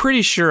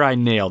 Pretty sure I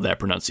nailed that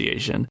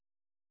pronunciation.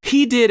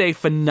 He did a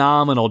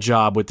phenomenal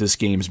job with this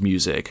game's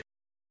music.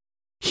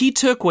 He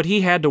took what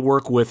he had to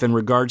work with in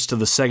regards to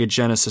the Sega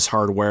Genesis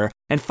hardware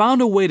and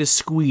found a way to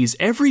squeeze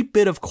every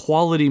bit of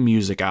quality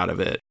music out of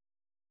it.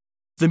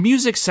 The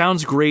music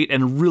sounds great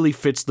and really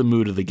fits the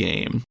mood of the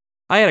game.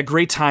 I had a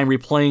great time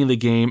replaying the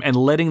game and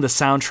letting the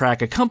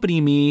soundtrack accompany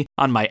me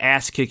on my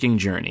ass-kicking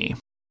journey.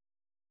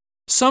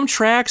 Some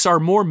tracks are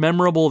more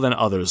memorable than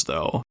others,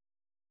 though.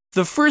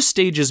 The first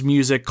stage's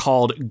music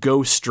called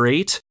Go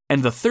Straight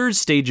and the third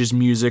stage's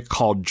music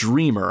called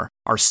Dreamer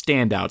are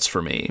standouts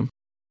for me.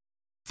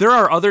 There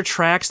are other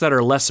tracks that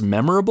are less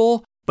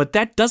memorable, but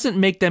that doesn't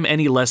make them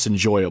any less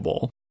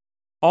enjoyable.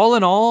 All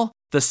in all,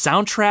 the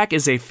soundtrack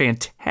is a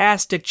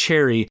fantastic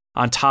cherry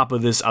on top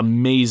of this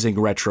amazing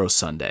retro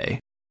Sunday.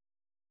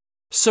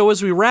 So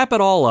as we wrap it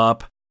all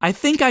up, I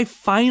think I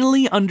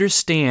finally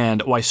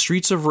understand why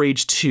Streets of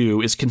Rage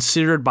 2 is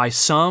considered by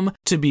some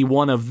to be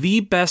one of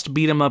the best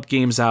beat-em-up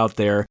games out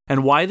there,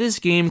 and why this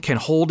game can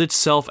hold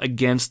itself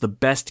against the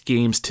best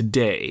games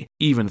today,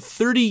 even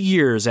 30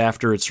 years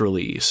after its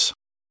release.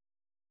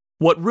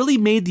 What really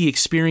made the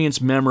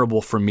experience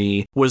memorable for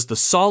me was the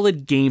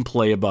solid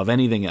gameplay above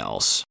anything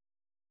else.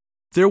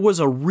 There was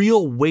a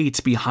real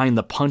weight behind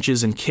the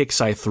punches and kicks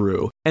I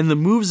threw, and the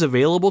moves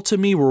available to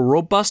me were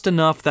robust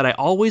enough that I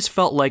always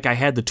felt like I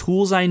had the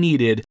tools I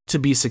needed to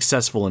be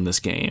successful in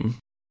this game.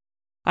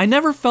 I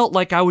never felt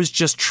like I was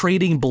just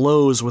trading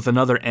blows with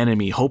another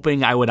enemy,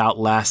 hoping I would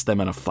outlast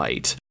them in a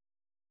fight.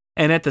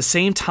 And at the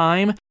same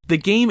time, the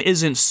game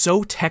isn't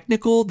so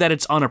technical that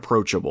it's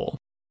unapproachable.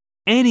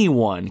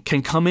 Anyone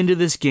can come into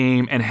this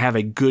game and have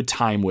a good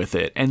time with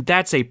it, and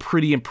that's a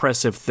pretty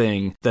impressive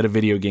thing that a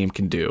video game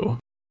can do.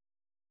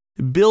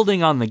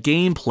 Building on the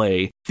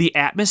gameplay, the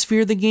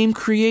atmosphere the game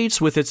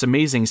creates with its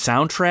amazing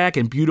soundtrack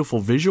and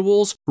beautiful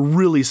visuals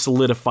really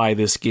solidify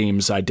this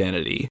game's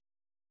identity.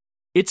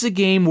 It's a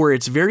game where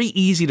it's very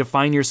easy to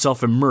find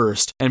yourself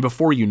immersed, and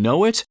before you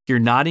know it, you're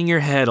nodding your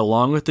head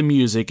along with the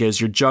music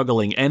as you're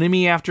juggling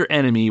enemy after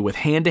enemy with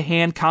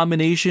hand-to-hand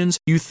combinations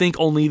you think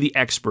only the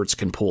experts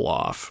can pull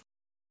off.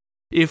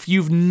 If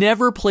you've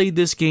never played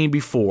this game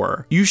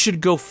before, you should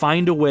go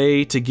find a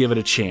way to give it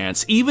a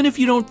chance, even if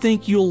you don't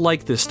think you'll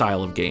like this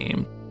style of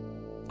game.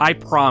 I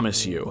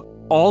promise you,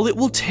 all it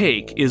will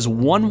take is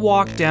one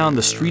walk down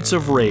the Streets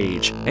of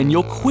Rage, and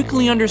you'll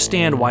quickly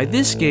understand why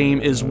this game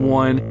is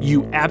one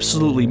you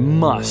absolutely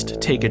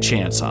must take a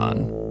chance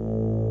on.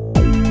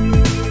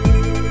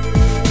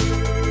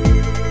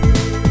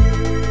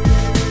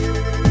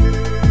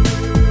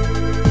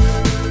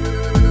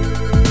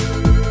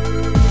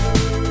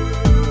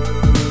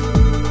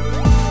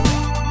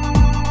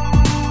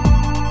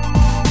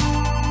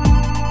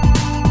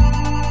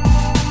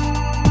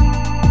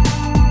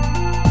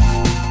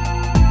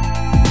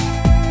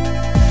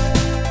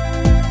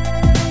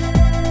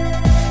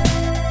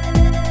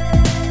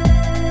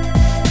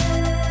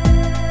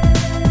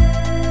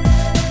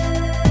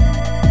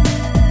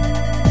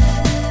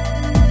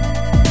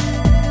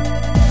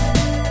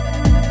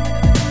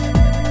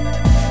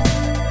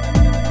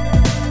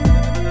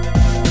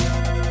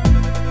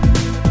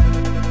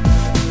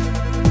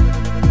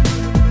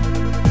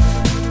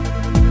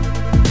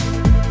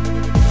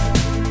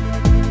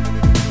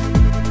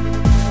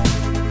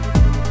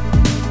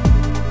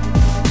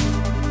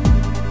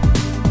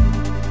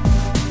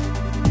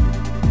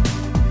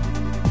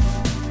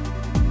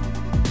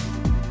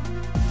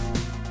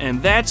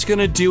 And that's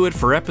gonna do it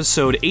for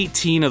episode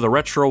 18 of the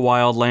Retro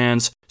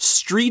Wildlands,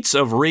 Streets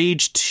of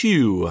Rage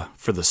 2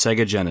 for the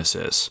Sega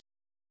Genesis.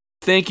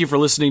 Thank you for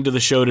listening to the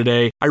show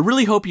today. I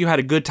really hope you had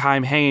a good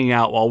time hanging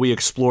out while we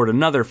explored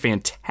another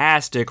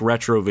fantastic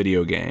retro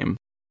video game.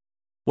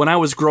 When I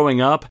was growing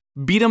up,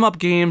 beat-em-up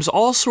games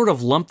all sort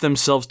of lumped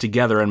themselves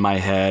together in my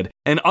head,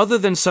 and other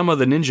than some of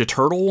the Ninja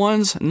Turtle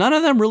ones, none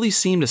of them really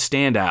seemed to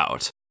stand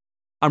out.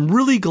 I'm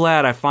really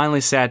glad I finally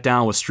sat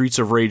down with Streets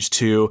of Rage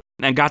 2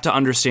 and got to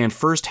understand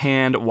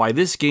firsthand why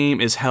this game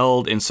is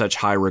held in such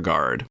high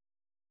regard.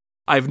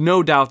 I have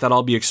no doubt that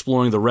I'll be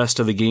exploring the rest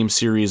of the game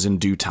series in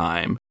due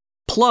time.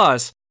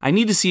 Plus, I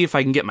need to see if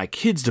I can get my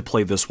kids to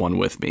play this one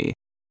with me.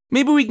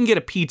 Maybe we can get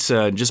a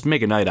pizza and just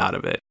make a night out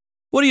of it.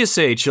 What do you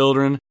say,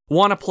 children?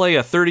 Want to play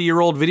a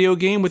 30-year-old video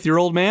game with your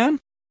old man?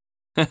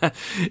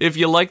 If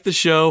you like the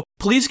show,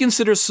 please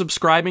consider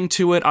subscribing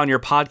to it on your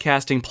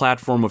podcasting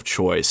platform of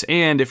choice,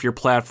 and if your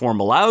platform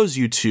allows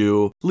you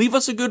to, leave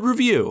us a good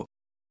review.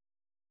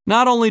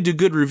 Not only do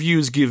good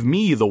reviews give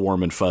me the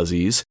warm and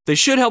fuzzies, they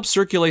should help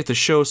circulate the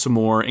show some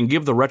more and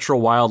give the Retro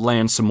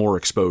Wildlands some more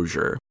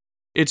exposure.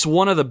 It's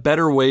one of the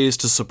better ways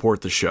to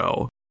support the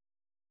show.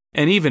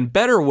 An even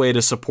better way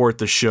to support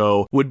the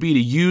show would be to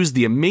use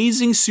the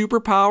amazing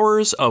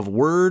superpowers of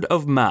word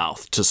of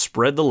mouth to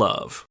spread the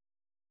love.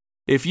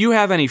 If you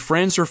have any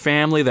friends or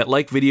family that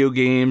like video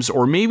games,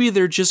 or maybe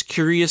they're just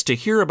curious to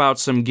hear about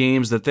some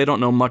games that they don't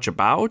know much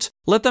about,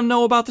 let them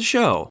know about the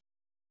show.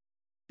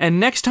 And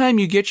next time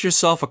you get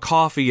yourself a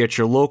coffee at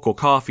your local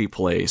coffee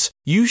place,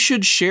 you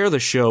should share the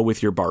show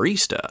with your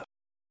barista.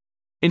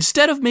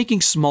 Instead of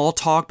making small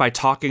talk by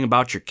talking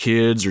about your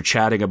kids or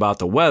chatting about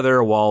the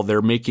weather while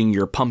they're making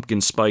your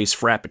pumpkin spice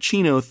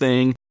frappuccino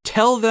thing,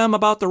 tell them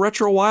about the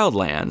Retro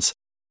Wildlands.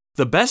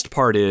 The best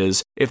part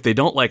is, if they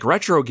don't like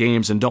retro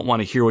games and don't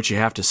want to hear what you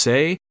have to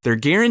say, they're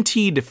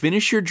guaranteed to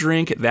finish your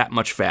drink that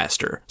much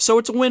faster, so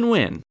it's a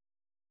win-win.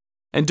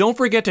 And don't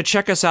forget to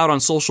check us out on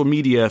social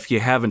media if you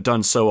haven't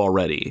done so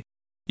already.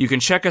 You can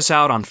check us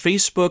out on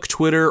Facebook,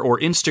 Twitter, or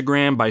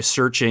Instagram by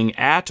searching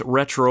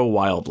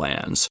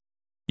 @RetroWildlands.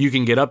 You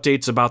can get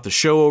updates about the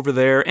show over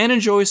there and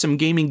enjoy some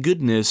gaming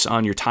goodness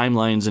on your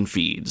timelines and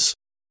feeds.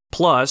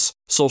 Plus,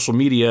 social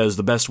media is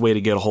the best way to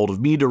get a hold of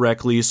me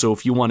directly, so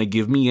if you want to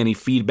give me any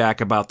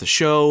feedback about the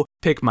show,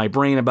 pick my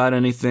brain about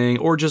anything,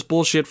 or just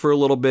bullshit for a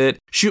little bit,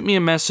 shoot me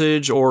a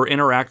message or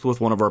interact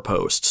with one of our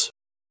posts.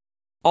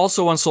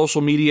 Also on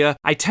social media,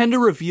 I tend to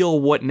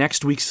reveal what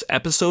next week's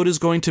episode is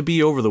going to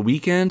be over the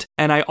weekend,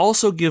 and I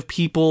also give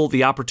people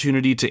the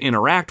opportunity to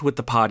interact with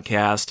the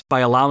podcast by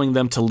allowing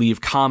them to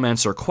leave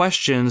comments or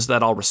questions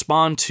that I'll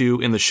respond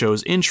to in the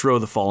show's intro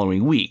the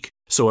following week.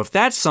 So if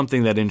that's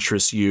something that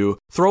interests you,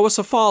 throw us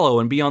a follow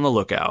and be on the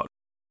lookout.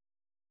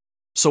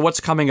 So what's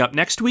coming up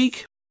next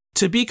week?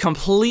 To be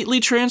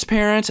completely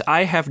transparent,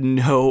 I have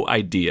no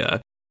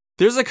idea.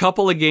 There's a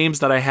couple of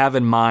games that I have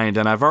in mind,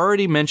 and I've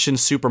already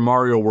mentioned Super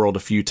Mario World a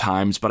few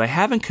times, but I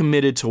haven't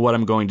committed to what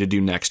I'm going to do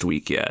next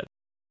week yet.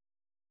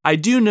 I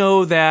do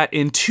know that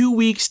in 2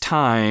 weeks'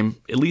 time,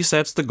 at least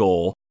that's the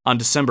goal, on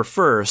December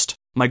 1st,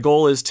 my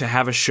goal is to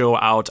have a show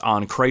out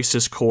on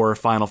Crisis Core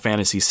Final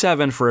Fantasy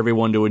VII for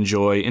everyone to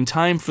enjoy in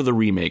time for the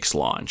remake's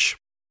launch.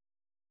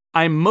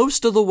 I'm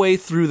most of the way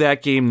through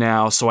that game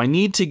now, so I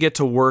need to get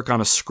to work on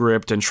a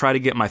script and try to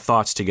get my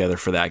thoughts together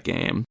for that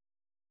game.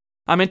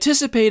 I'm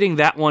anticipating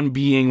that one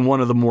being one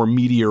of the more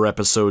meatier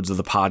episodes of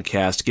the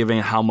podcast, given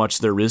how much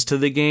there is to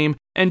the game,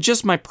 and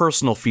just my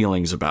personal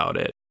feelings about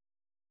it.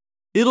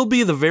 It'll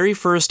be the very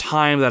first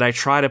time that I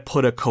try to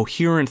put a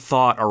coherent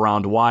thought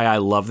around why I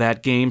love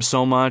that game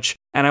so much,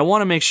 and I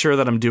want to make sure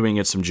that I'm doing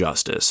it some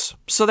justice.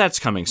 So that's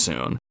coming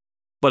soon.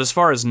 But as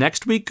far as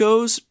next week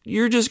goes,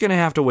 you're just going to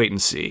have to wait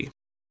and see.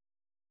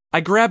 I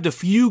grabbed a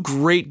few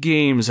great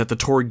games at the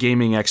Torg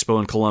Gaming Expo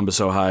in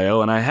Columbus,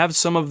 Ohio, and I have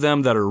some of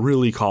them that are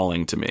really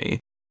calling to me.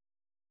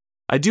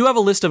 I do have a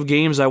list of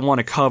games I want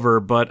to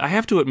cover, but I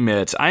have to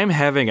admit, I am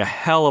having a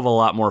hell of a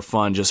lot more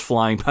fun just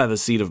flying by the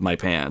seat of my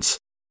pants.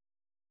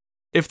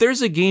 If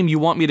there's a game you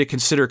want me to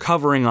consider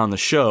covering on the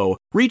show,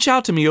 reach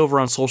out to me over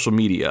on social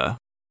media.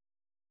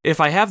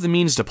 If I have the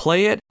means to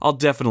play it, I'll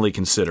definitely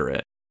consider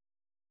it.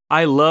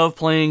 I love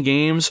playing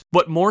games,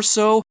 but more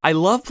so, I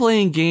love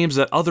playing games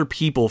that other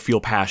people feel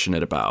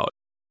passionate about.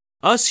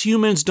 Us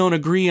humans don't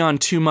agree on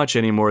too much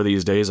anymore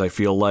these days, I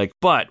feel like,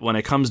 but when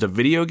it comes to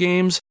video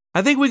games,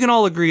 I think we can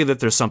all agree that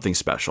there's something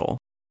special.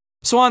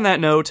 So on that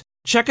note,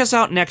 check us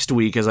out next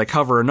week as I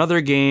cover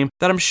another game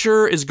that I'm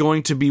sure is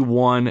going to be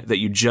one that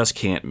you just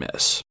can't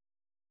miss.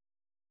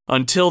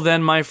 Until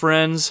then, my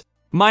friends,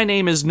 my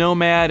name is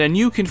Nomad, and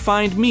you can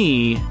find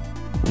me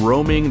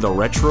roaming the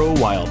Retro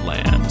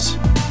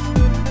Wildlands.